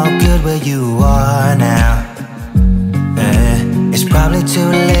you're all good where you are now. It's probably too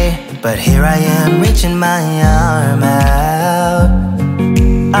late, but here I am reaching my arm out.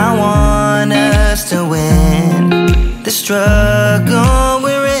 I want us to win the struggle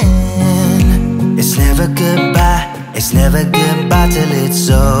we're in. It's never goodbye, it's never goodbye till it's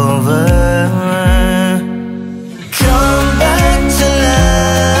over. Come back to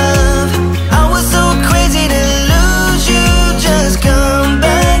love. I was so crazy to lose you. Just come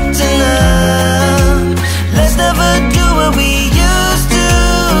back to love. Let's never do what we used to.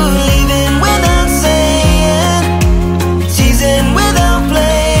 Leaving without saying, teasing without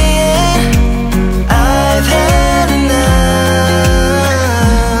playing. I've had enough.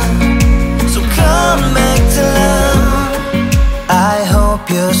 So come back to love. I hope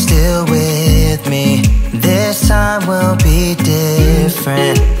you're still with me. This time will be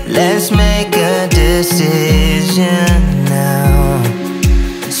different. Let's make a decision now.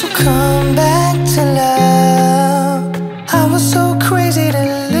 So come back to love. I was so crazy to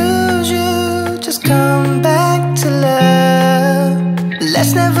lose you. Just come back to love.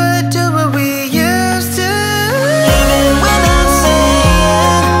 Let's never